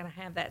you're not going to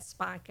have that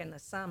spike in the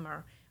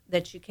summer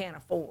that you can't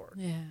afford.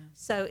 Yeah.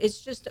 So it's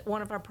just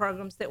one of our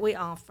programs that we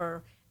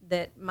offer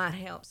that might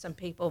help some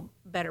people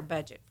better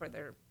budget for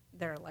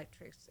their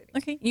electricity.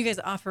 Okay. You guys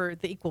offer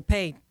the equal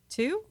pay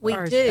too? We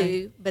Or is-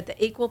 do, but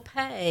the equal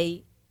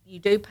pay, you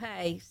do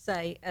pay,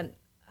 say,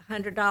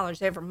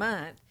 $100 every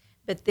month,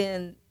 but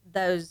then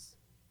those,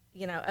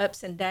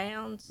 ups and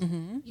downs,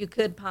 you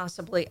could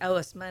possibly owe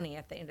us money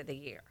at the end of the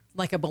year.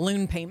 Like a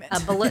balloon payment.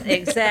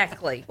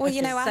 Exactly. Well,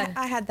 So-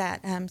 I had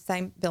that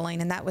same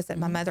billing, and that was at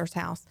my mother's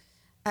house.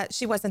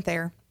 She wasn't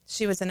there.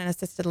 She was in an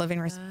assisted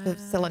living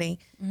facility.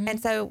 And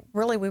so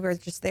really we were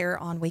just there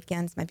on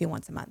weekends, maybe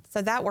once a month.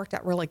 So that worked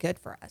out really good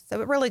for us.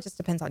 So it really just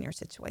depends on your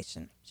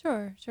situation.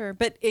 Sure.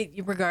 But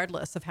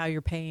regardless of how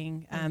you're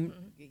paying,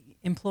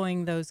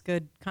 employing those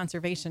good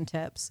conservation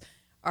tips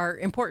are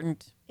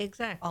important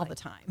Exactly. all the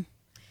time.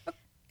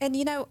 And,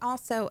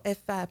 also if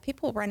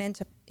people run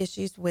into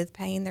issues with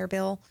paying their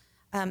bill,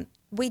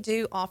 we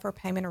do offer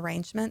payment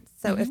arrangements.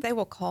 So if they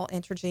will call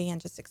Entergy and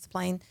just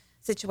explain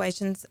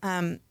situations,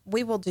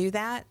 we will do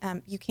that.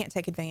 You can't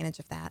take advantage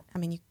of that. I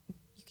mean, you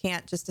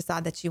can't just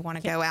decide that you want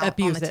to go out on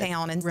abuse the it.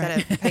 town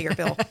instead of pay your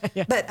bill.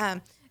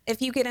 But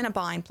if you get in a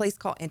bind, please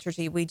call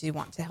Entergy. We do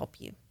want to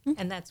help you.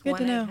 And that's Good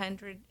to know.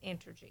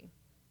 1-800-ENTERGY.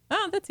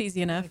 Oh, that's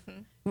easy enough.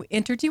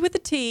 Entergy with a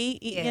T.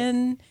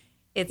 E-N.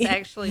 It's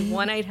actually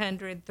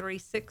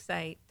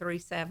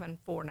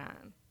 1-800-368-3749.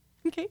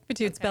 Okay. But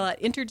you'd spell out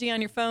Entergy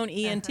on your phone,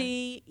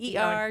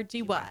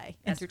 E-N-T-E-R-G-Y.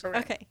 That's Entergy.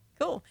 correct. Okay,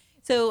 cool.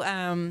 So,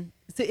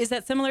 so is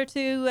that similar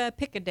to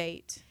Pick a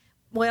Date?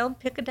 Well,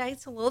 pick a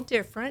date's a little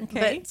different,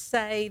 Okay. but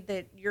say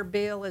that your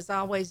bill is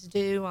always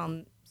due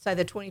on, say,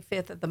 the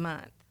 25th of the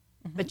month,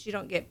 but you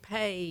don't get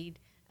paid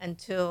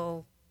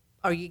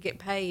or you get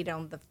paid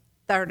on the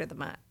 3rd of the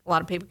month. A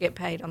lot of people get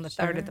paid on the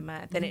 3rd of the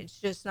month, and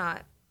it's just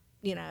not,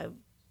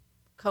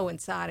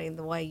 coinciding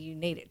the way you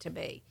need it to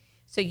be.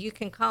 So you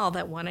can call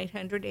that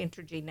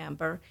 1-800-ENTERGY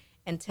number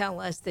and tell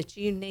us that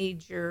you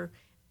need your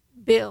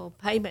bill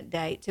payment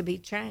date to be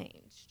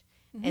changed.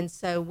 And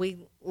so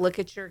we look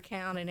at your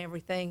account and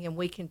everything, and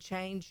we can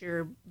change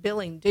your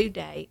billing due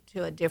date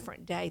to a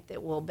different date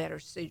that will better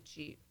suit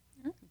you.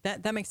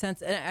 That makes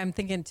sense. And I'm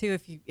thinking too,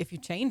 if you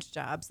change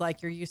jobs,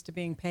 like you're used to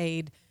being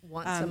paid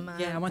Once a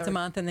month once a or-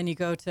 month, and then you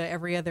go to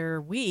every other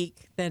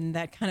week, then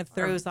that kind of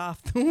throws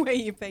off the way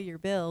you pay your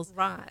bills.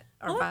 Right,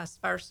 or vice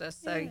versa.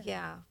 So,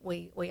 yeah,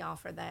 we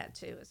offer that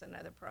too as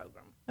another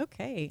program.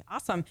 Okay,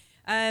 awesome.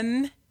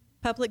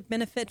 Public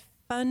benefit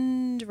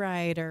fund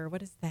rider.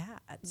 What is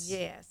that?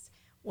 Yes.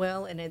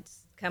 Well, and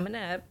it's coming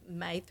up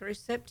May through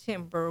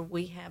September.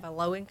 We have a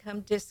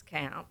low-income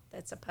discount.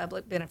 That's a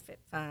public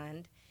benefit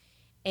fund.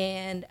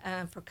 And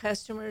for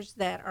customers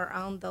that are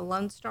on the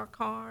Lone Star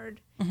card,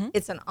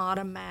 it's an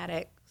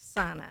automatic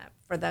sign-up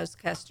for those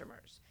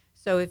customers.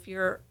 So if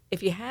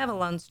you have a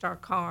Lone Star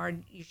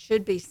card, you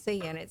should be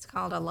seeing it's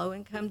called a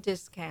low-income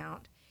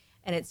discount,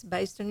 and it's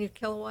based on your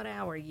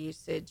kilowatt-hour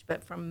usage.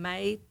 But from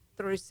May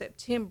through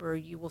September,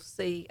 you will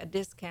see a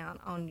discount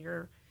on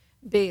your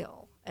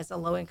bill as a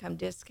low-income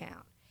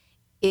discount.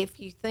 If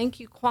you think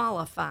you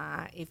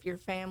qualify, if your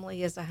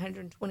family is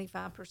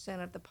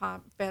 125% of the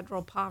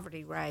federal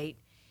poverty rate,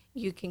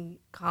 you can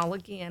call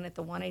again at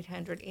the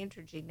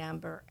 1-800-ENERGY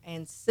number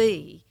and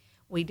see.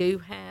 We do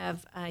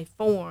have a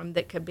form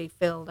that could be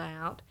filled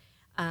out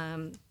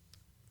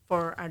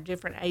for our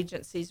different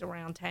agencies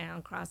around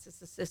town.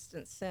 Crisis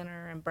Assistance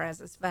Center and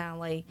Brazos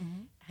Valley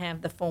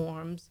have the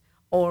forms,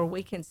 or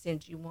we can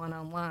send you one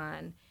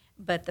online.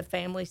 But the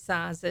family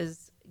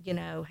sizes,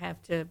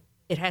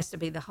 it has to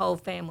be the whole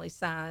family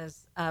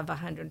size of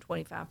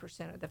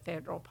 125% of the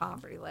federal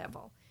poverty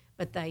level.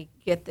 But they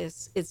get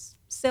this. It's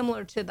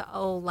similar to the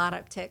old Light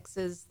Up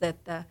Texas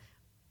that the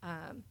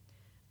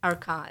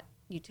ERCOT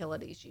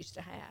utilities used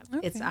to have.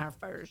 Okay. It's our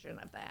version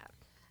of that.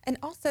 And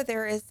also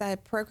there is a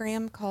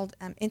program called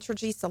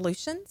Entergy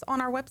Solutions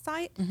on our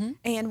website.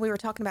 And we were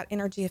talking about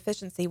energy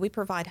efficiency. We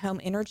provide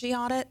home energy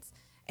audits.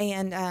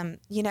 And,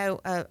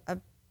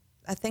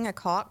 a thing of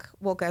caulk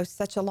will go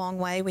such a long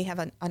way. We have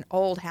an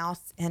old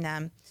house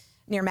in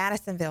near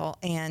Madisonville,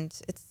 and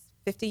it's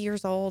 50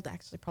 years old,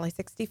 actually probably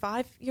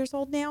 65 years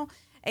old now.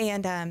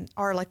 And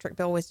our electric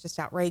bill was just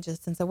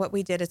outrageous. And so what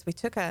we did is we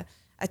took a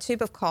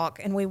tube of caulk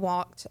and we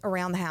walked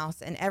around the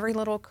house, and every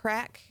little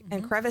crack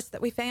and crevice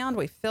that we found,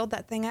 we filled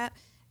that thing up.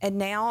 And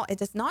now it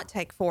does not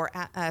take 4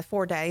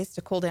 days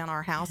to cool down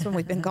our house when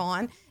we've been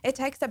gone. It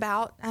takes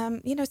about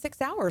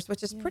 6 hours,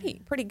 which is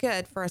pretty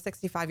good for a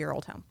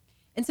 65-year-old home.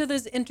 And so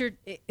those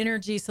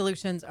energy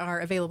solutions are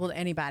available to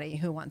anybody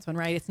who wants one,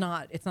 right? It's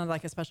not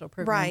like a special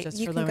program. Right. Just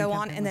You for can go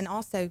low-income on and then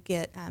families. also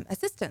get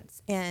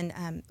assistance.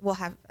 And we'll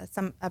have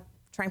a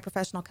trained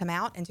professional come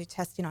out and do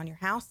testing on your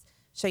house,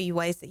 show you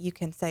ways that you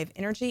can save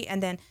energy.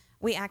 And then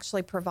we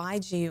actually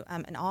provide you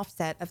an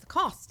offset of the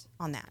cost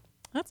on that.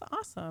 That's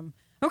awesome.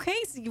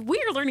 Okay, so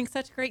we are learning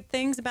such great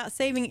things about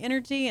saving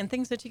energy and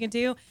things that you can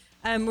do.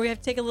 We have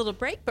to take a little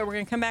break, but we're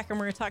going to come back and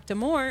we're going to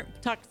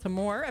talk some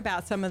more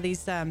about some of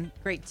these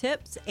great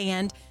tips.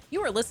 And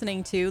you are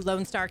listening to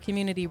Lone Star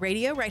Community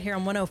Radio right here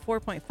on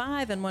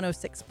 104.5 and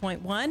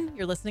 106.1.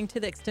 You're listening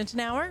to the Extension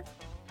Hour.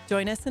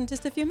 Join us in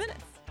just a few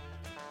minutes.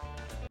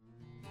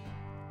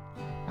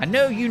 I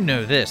know you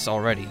know this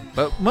already,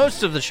 but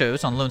most of the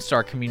shows on Lone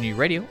Star Community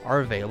Radio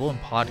are available in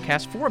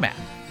podcast format.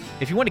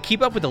 If you want to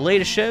keep up with the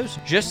latest shows,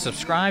 just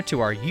subscribe to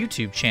our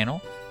YouTube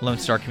channel, Lone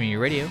Star Community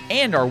Radio,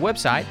 and our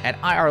website at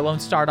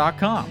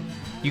irlonestar.com.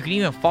 You can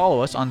even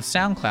follow us on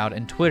SoundCloud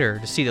and Twitter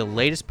to see the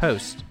latest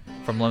posts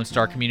from Lone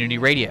Star Community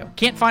Radio.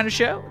 Can't find a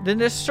show? Then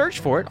just search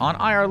for it on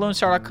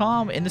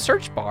irlonestar.com in the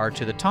search bar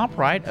to the top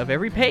right of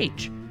every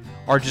page.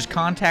 Or just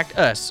contact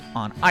us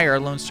on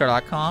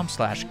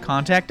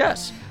irlonestar.com/contact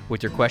us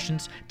with your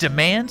questions,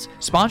 demands,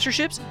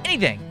 sponsorships,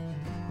 anything.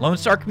 Lone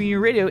Star Community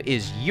Radio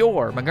is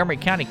your Montgomery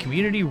County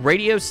community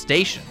radio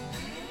station.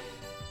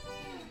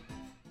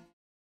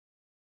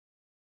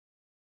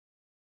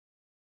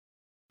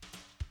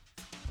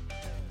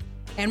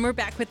 And we're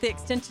back with the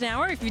Extension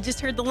Hour. If you just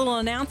heard the little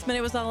announcement,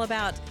 it was all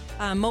about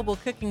Mobile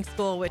Cooking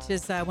School, which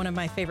is one of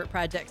my favorite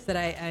projects that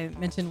I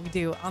mentioned we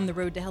do on the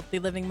road to healthy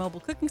living.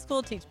 Mobile Cooking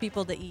School, teach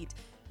people to eat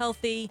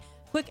healthy,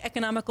 quick,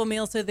 economical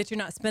meals so that you're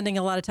not spending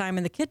a lot of time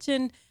in the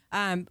kitchen.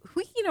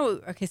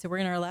 Okay, so we're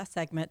in our last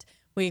segment.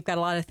 We've got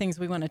a lot of things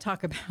we want to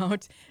talk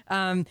about.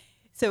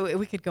 So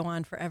we could go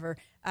on forever.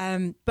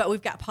 But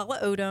we've got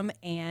Paula Odom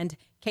and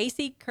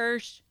Casey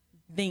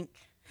Kirsch-Vink.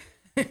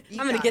 I'm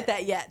going to get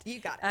that yet. You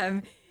got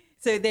it.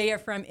 So they are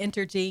from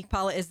Entergy.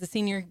 Paula is the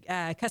senior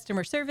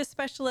customer service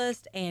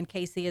specialist, and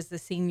Casey is the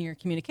senior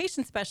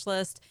communication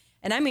specialist.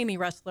 And I'm Amy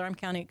Rustler. I'm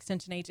county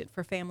extension agent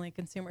for family and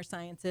consumer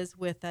sciences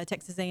with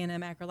Texas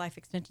A&M AgriLife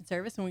Extension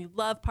Service, and we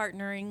love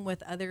partnering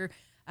with other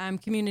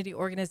community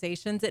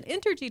organizations. And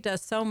Entergy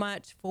does so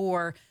much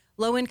for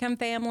low-income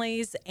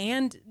families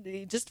and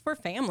just for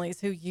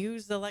families who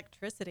use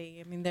electricity.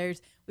 I mean,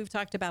 we've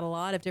talked about a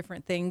lot of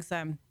different things.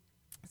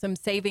 Some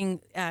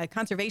saving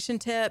conservation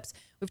tips.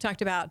 We've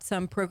talked about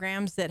some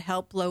programs that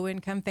help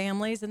low-income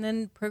families, and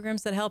then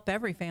programs that help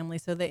every family.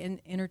 So the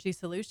energy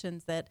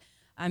solutions that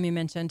you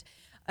mentioned.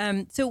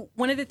 So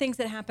one of the things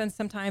that happens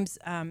sometimes,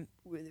 I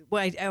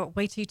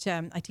teach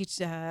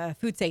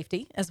food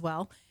safety as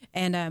well,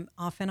 and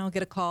often I'll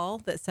get a call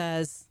that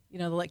says,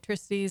 the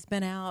electricity's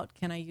been out.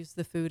 Can I use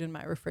the food in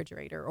my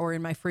refrigerator or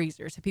in my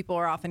freezer? So people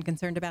are often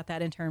concerned about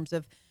that in terms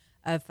of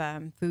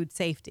food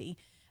safety.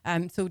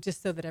 So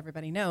just so that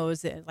everybody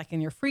knows, like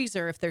in your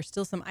freezer, if there's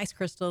still some ice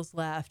crystals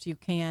left, you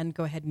can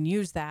go ahead and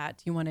use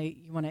that. You want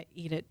to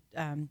eat it, go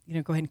ahead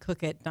and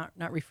cook it, not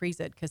refreeze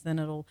it, because then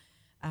it'll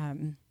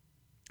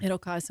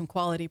cause some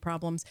quality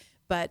problems.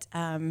 But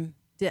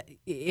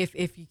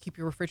if you keep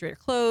your refrigerator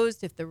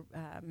closed, if the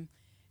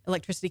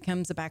electricity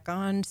comes back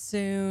on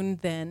soon,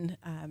 then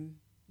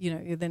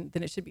then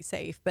it should be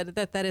safe. But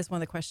that is one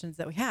of the questions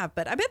that we have.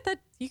 But I bet that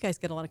you guys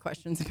get a lot of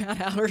questions about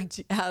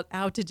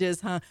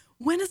outages, huh?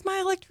 When is my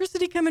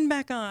electricity coming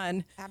back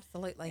on?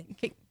 Absolutely.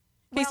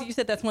 Casey, you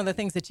said that's one of the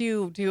things that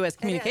you do as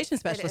communication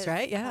specialist, is.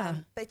 right? Yeah.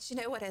 But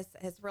what has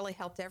really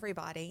helped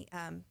everybody,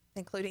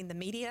 including the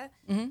media,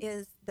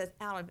 is the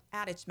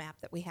outage map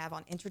that we have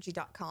on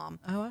Entergy.com.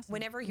 Oh, awesome.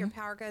 Whenever your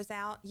power goes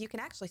out, you can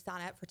actually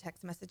sign up for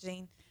text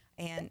messaging,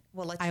 and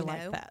we'll let I you like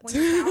know that. when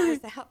your power is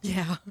out.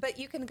 Yeah. But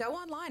you can go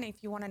online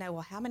if you want to know,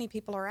 well, how many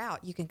people are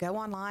out. You can go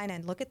online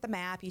and look at the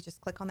map. You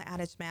just click on the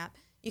outage map.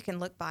 You can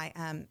look by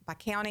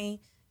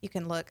county. You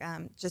can look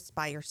just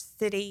by your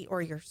city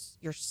or your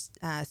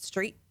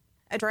street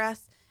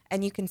address,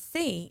 and you can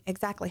see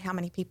exactly how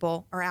many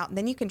people are out. And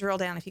then you can drill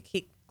down if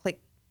you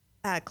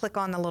click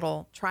on the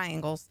little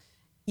triangles.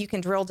 You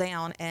can drill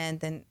down and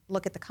then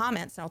look at the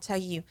comments, and it'll tell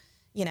you,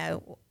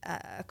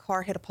 a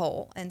car hit a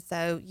pole, and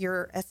so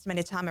your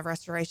estimated time of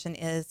restoration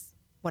is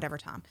whatever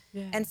time.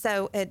 Yeah. And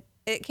so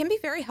it can be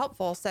very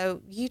helpful.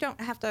 So you don't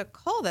have to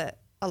call the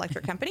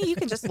electric company. You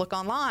can just look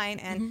online,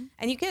 and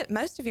you get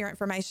most of your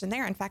information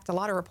there. In fact, a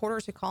lot of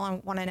reporters who call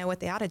and want to know what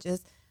the outage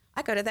is,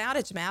 I go to the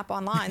outage map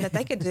online that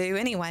they could do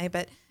anyway.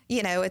 But,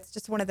 it's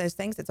just one of those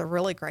things. It's a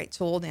really great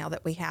tool now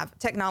that we have.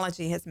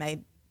 Technology has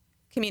made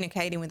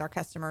communicating with our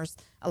customers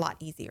a lot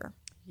easier.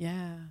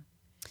 Yeah.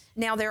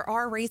 Now, there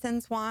are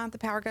reasons why the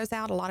power goes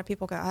out. A lot of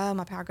people go, oh,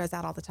 my power goes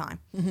out all the time.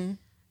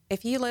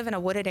 If you live in a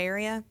wooded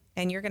area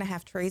and you're going to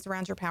have trees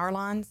around your power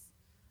lines,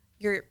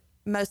 you're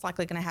most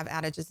likely going to have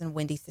outages in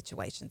windy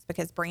situations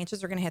because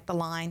branches are going to hit the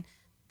line.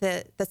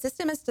 The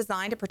system is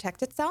designed to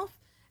protect itself.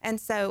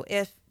 And so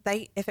if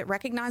it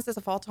recognizes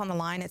a fault on the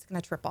line, it's going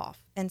to trip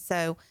off. And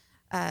so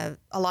a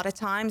lot of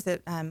times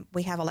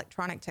we have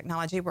electronic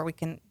technology where we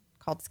can,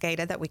 called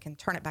SCADA, that we can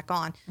turn it back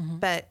on.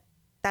 But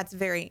that's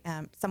very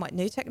somewhat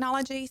new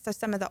technology. So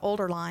some of the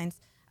older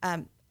lines,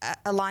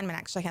 a lineman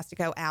actually has to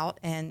go out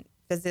and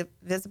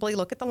visibly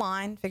look at the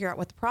line, figure out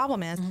what the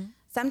problem is.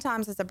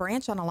 Sometimes as a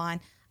branch on a line,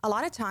 a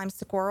lot of times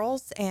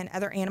squirrels and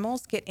other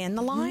animals get in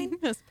the line.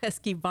 Those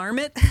pesky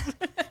varmints.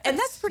 And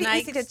that's pretty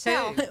easy to Snakes,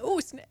 tell.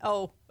 too.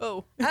 Oh.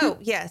 Oh,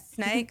 yes,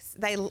 snakes.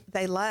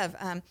 They love,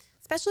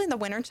 especially in the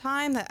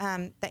wintertime,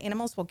 the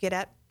animals will get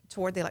up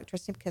toward the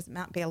electricity because it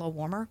might be a little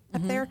warmer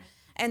up there.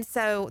 And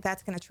so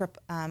that's going to trip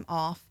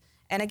off.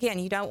 And again,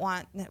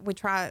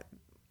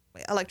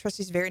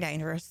 electricity is very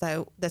dangerous.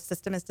 So the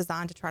system is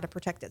designed to try to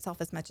protect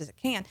itself as much as it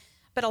can.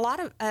 But a lot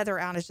of other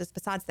outages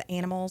besides the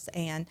animals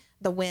and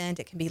the wind,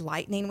 it can be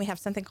lightning. We have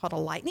something called a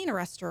lightning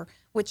arrestor,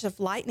 which if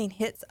lightning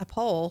hits a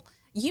pole,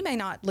 you may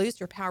not lose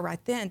your power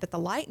right then, but the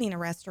lightning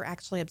arrestor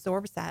actually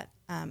absorbs that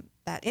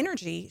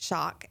energy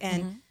shock.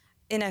 And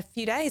in a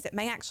few days, it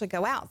may actually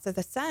go out. So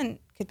the sun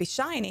could be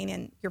shining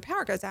and your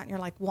power goes out and you're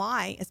like,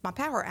 why is my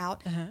power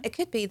out? It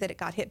could be that it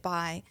got hit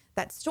by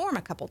that storm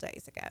a couple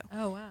days ago.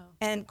 Oh, wow.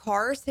 And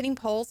cars hitting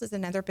poles is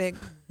another big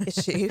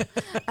issue,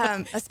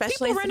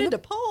 especially People run into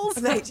poles.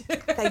 They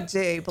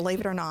do, believe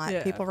it or not.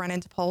 Yeah. People run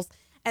into poles.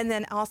 And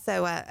then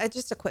also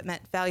just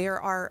equipment failure.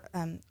 Our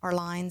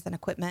lines and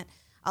equipment,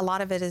 a lot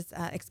of it is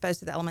exposed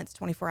to the elements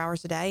 24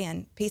 hours a day,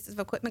 and pieces of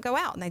equipment go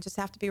out and they just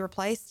have to be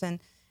replaced.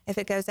 And if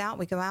it goes out,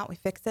 we go out, we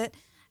fix it.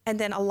 And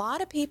then a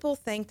lot of people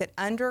think that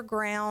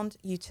underground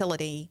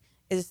utility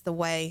is the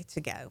way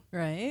to go.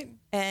 Right.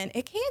 And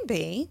it can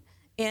be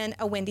in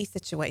a windy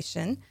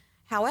situation.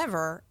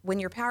 However, when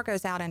your power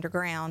goes out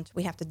underground,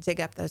 we have to dig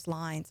up those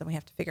lines and we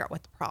have to figure out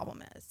what the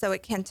problem is. So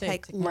it can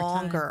take more time.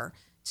 longer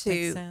Makes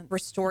to sense.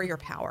 restore your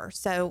power.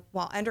 So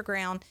while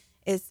underground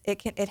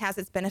it has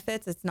its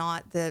benefits, it's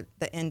not the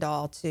end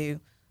all to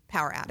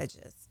power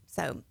outages.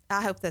 So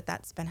I hope that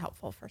that's been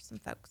helpful for some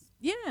folks.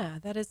 Yeah,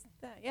 that's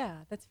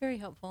very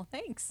helpful.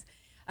 Thanks.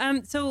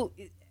 So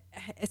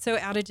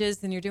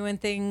outages, and you're doing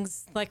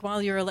things like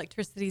while your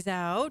electricity's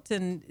out,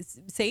 and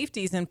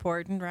safety is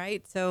important,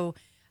 right? So,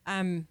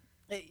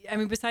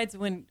 besides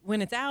when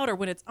it's out or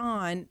when it's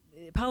on,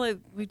 Paula,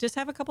 we just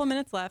have a couple of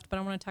minutes left, but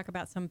I want to talk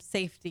about some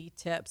safety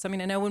tips. I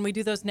know when we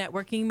do those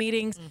networking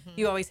meetings,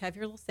 you always have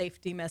your little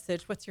safety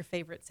message. What's your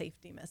favorite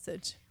safety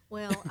message?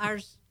 Well,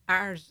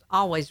 ours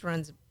always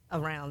runs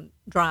around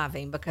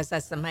driving because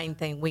that's the main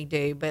thing we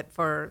do. But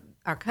for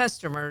our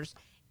customers,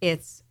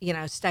 it's,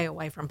 stay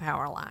away from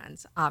power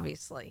lines,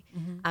 obviously.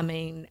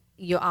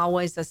 You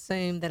always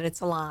assume that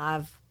it's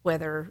alive,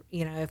 whether,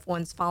 if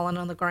one's fallen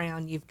on the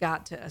ground, you've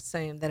got to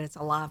assume that it's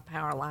a live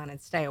power line and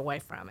stay away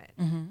from it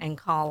and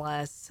call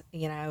us,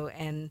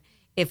 and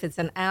if it's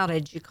an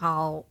outage, you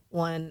call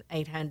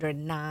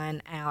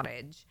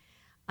 1-800-9-OUTAGE.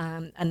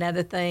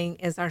 Another thing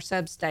is our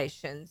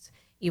substations.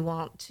 You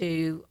want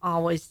to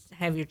always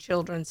have your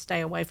children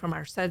stay away from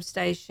our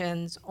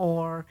substations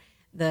or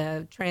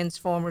the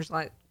transformers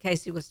like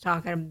Casey was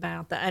talking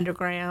about, the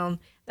underground.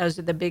 Those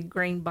are the big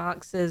green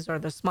boxes or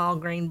the small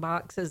green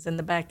boxes in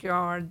the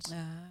backyards.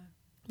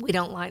 We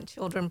don't like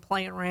children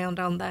playing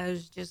around on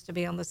those, just to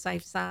be on the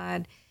safe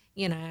side,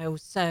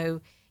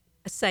 So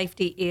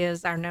safety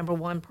is our number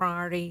one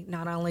priority,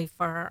 not only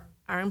for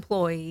our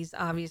employees,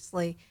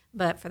 obviously,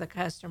 but for the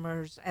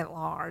customers at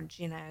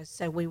large,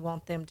 so we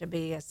want them to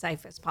be as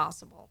safe as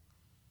possible.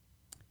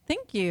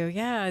 Thank you.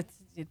 Yeah,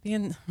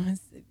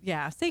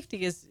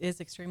 safety is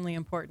extremely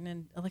important,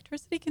 and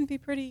electricity can be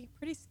pretty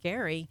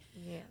scary.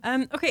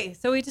 Yeah. Okay,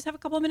 so we just have a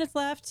couple of minutes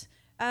left.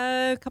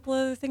 A couple of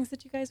other things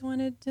that you guys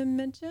wanted to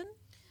mention?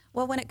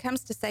 Well, when it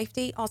comes to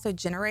safety, also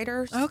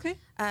generators. Okay.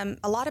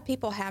 A lot of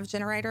people have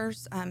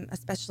generators,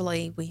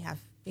 especially we have,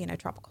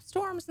 tropical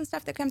storms and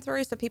stuff that come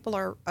through. So people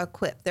are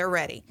equipped, they're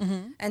ready.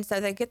 And so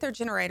they get their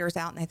generators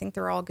out and they think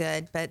they're all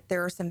good. But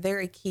there are some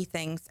very key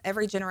things.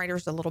 Every generator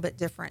is a little bit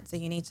different. So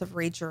you need to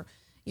read your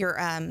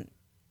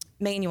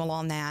manual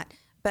on that.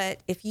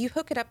 But if you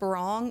hook it up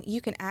wrong, you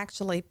can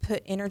actually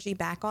put energy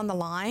back on the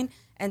line.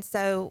 And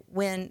so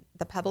when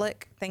the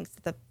public thinks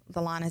that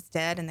the line is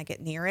dead and they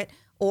get near it,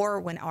 or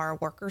when our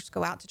workers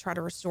go out to try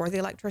to restore the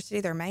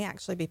electricity, there may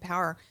actually be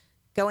power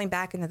going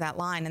back into that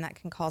line, and that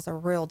can cause a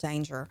real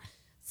danger.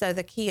 So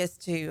the key is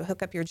to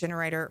hook up your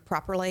generator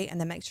properly and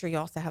then make sure you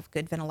also have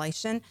good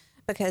ventilation,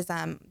 because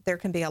there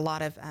can be a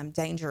lot of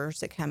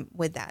dangers that come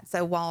with that.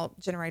 So while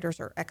generators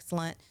are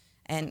excellent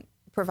and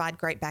provide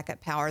great backup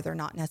power, they're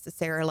not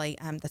necessarily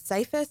the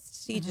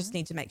safest. You just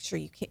need to make sure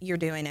you're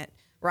doing it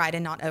right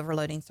and not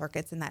overloading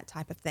circuits and that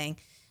type of thing.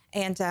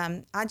 And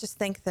I just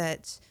think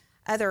that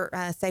other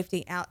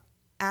safety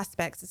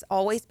aspects is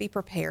always be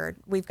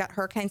prepared. We've got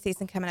hurricane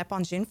season coming up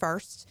on June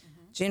 1st.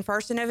 June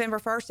 1st and November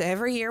 1st. So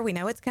every year we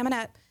know it's coming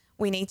up.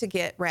 We need to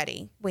get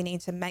ready. We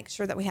need to make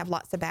sure that we have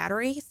lots of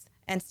batteries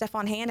and stuff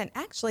on hand. And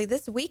actually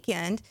this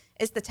weekend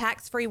is the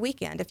tax-free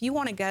weekend. If you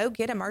want to go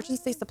get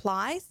emergency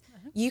supplies,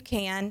 you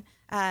can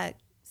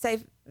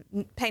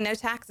pay no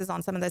taxes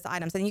on some of those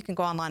items, and you can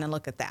go online and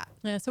look at that.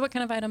 Yeah. So what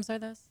kind of items are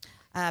those?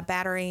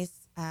 Batteries,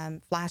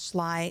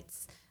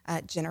 flashlights,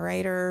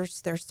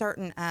 generators. There's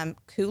certain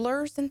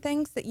coolers and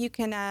things that you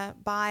can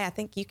buy. I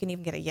think you can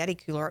even get a Yeti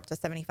cooler up to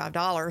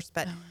 $75,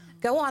 but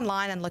go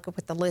online and look at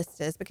what the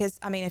list is, because,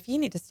 if you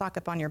need to stock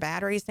up on your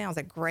batteries, now is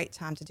a great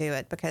time to do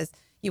it because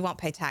you won't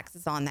pay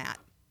taxes on that.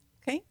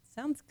 Okay.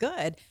 Sounds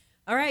good.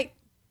 All right.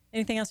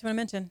 Anything else you want to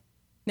mention?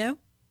 No?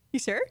 You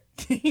sure?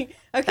 Okay.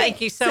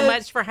 Thank you so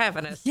much for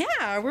having us.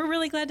 Yeah, we're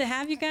really glad to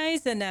have you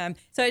guys. And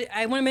so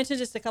I want to mention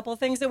just a couple of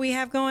things that we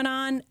have going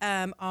on.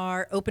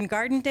 Our Open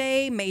Garden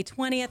Day, May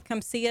 20th.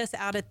 Come see us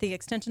out at the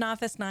Extension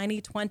Office,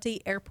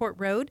 9020 Airport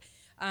Road.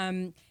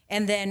 And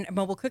then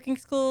mobile cooking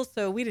school.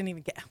 So we didn't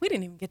even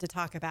get to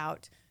talk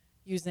about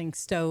using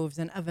stoves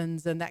and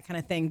ovens and that kind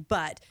of thing.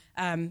 But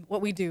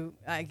what we do,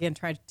 again,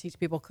 try to teach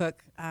people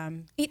cook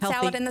Eat healthy.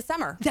 salad in the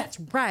summer. That's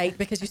right,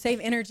 because you save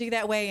energy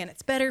that way and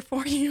it's better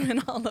for you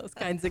and all those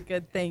kinds of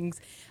good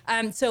things.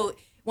 So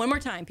one more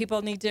time,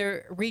 people need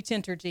to reach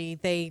Entergy.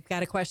 They've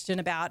got a question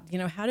about,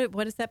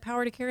 what is that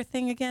Power to Care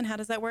thing again? How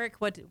does that work?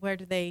 Where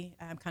do they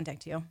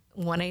contact you?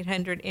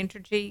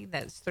 1-800-ENTERGY.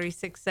 That's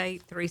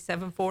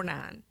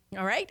 368-3749.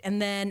 All right.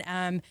 And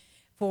then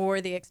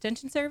for the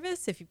Extension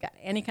Service, if you've got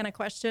any kind of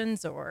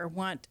questions or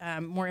want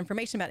more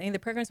information about any of the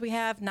programs we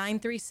have,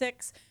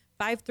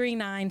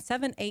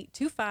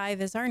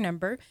 936-539-7825 is our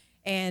number.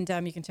 And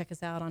you can check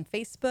us out on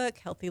Facebook,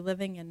 Healthy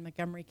Living in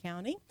Montgomery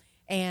County.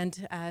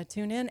 And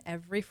tune in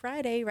every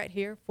Friday right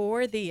here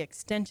for the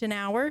Extension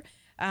Hour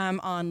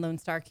on Lone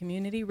Star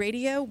Community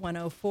Radio,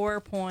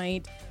 104.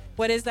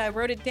 What is that? I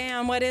wrote it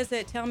down. What is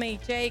it? Tell me,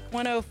 Jake.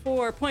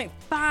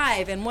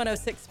 104.5 and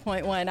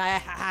 106.1.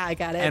 I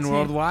got it. And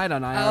worldwide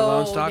on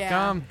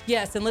irlones.com. Yeah.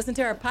 Yes, and listen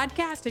to our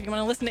podcast if you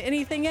want to listen to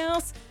anything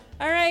else.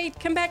 All right,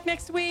 come back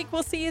next week.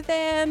 We'll see you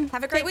then.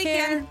 Have a great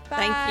weekend. Bye.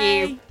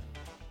 Thank you.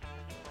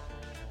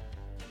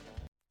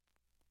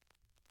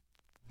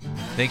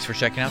 Thanks for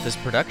checking out this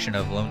production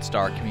of Lone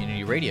Star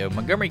Community Radio,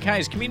 Montgomery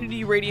County's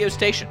community radio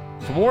station.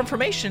 For more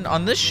information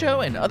on this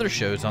show and other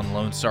shows on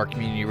Lone Star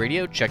Community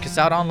Radio, check us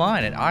out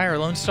online at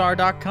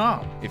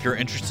irlonestar.com. If you're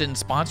interested in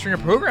sponsoring a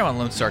program on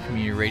Lone Star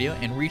Community Radio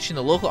and reaching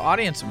the local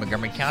audience of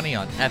Montgomery County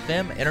on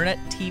FM, internet,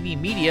 TV,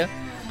 media,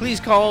 please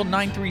call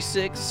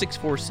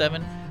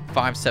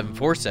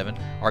 936-647-5747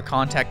 or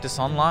contact us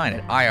online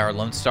at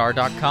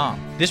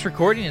irlonestar.com. This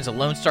recording is a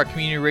Lone Star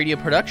Community Radio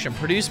production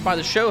produced by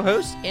the show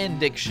host and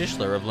Dick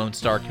Schischler of Lone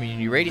Star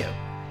Community Radio.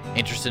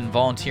 Interested in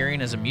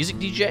volunteering as a music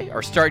DJ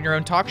or starting your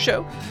own talk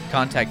show?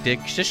 Contact Dick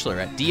Schischler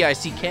at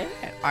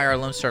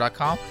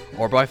dick@irlonestar.com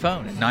or by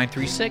phone at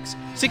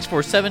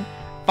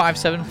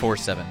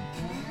 936-647-5747.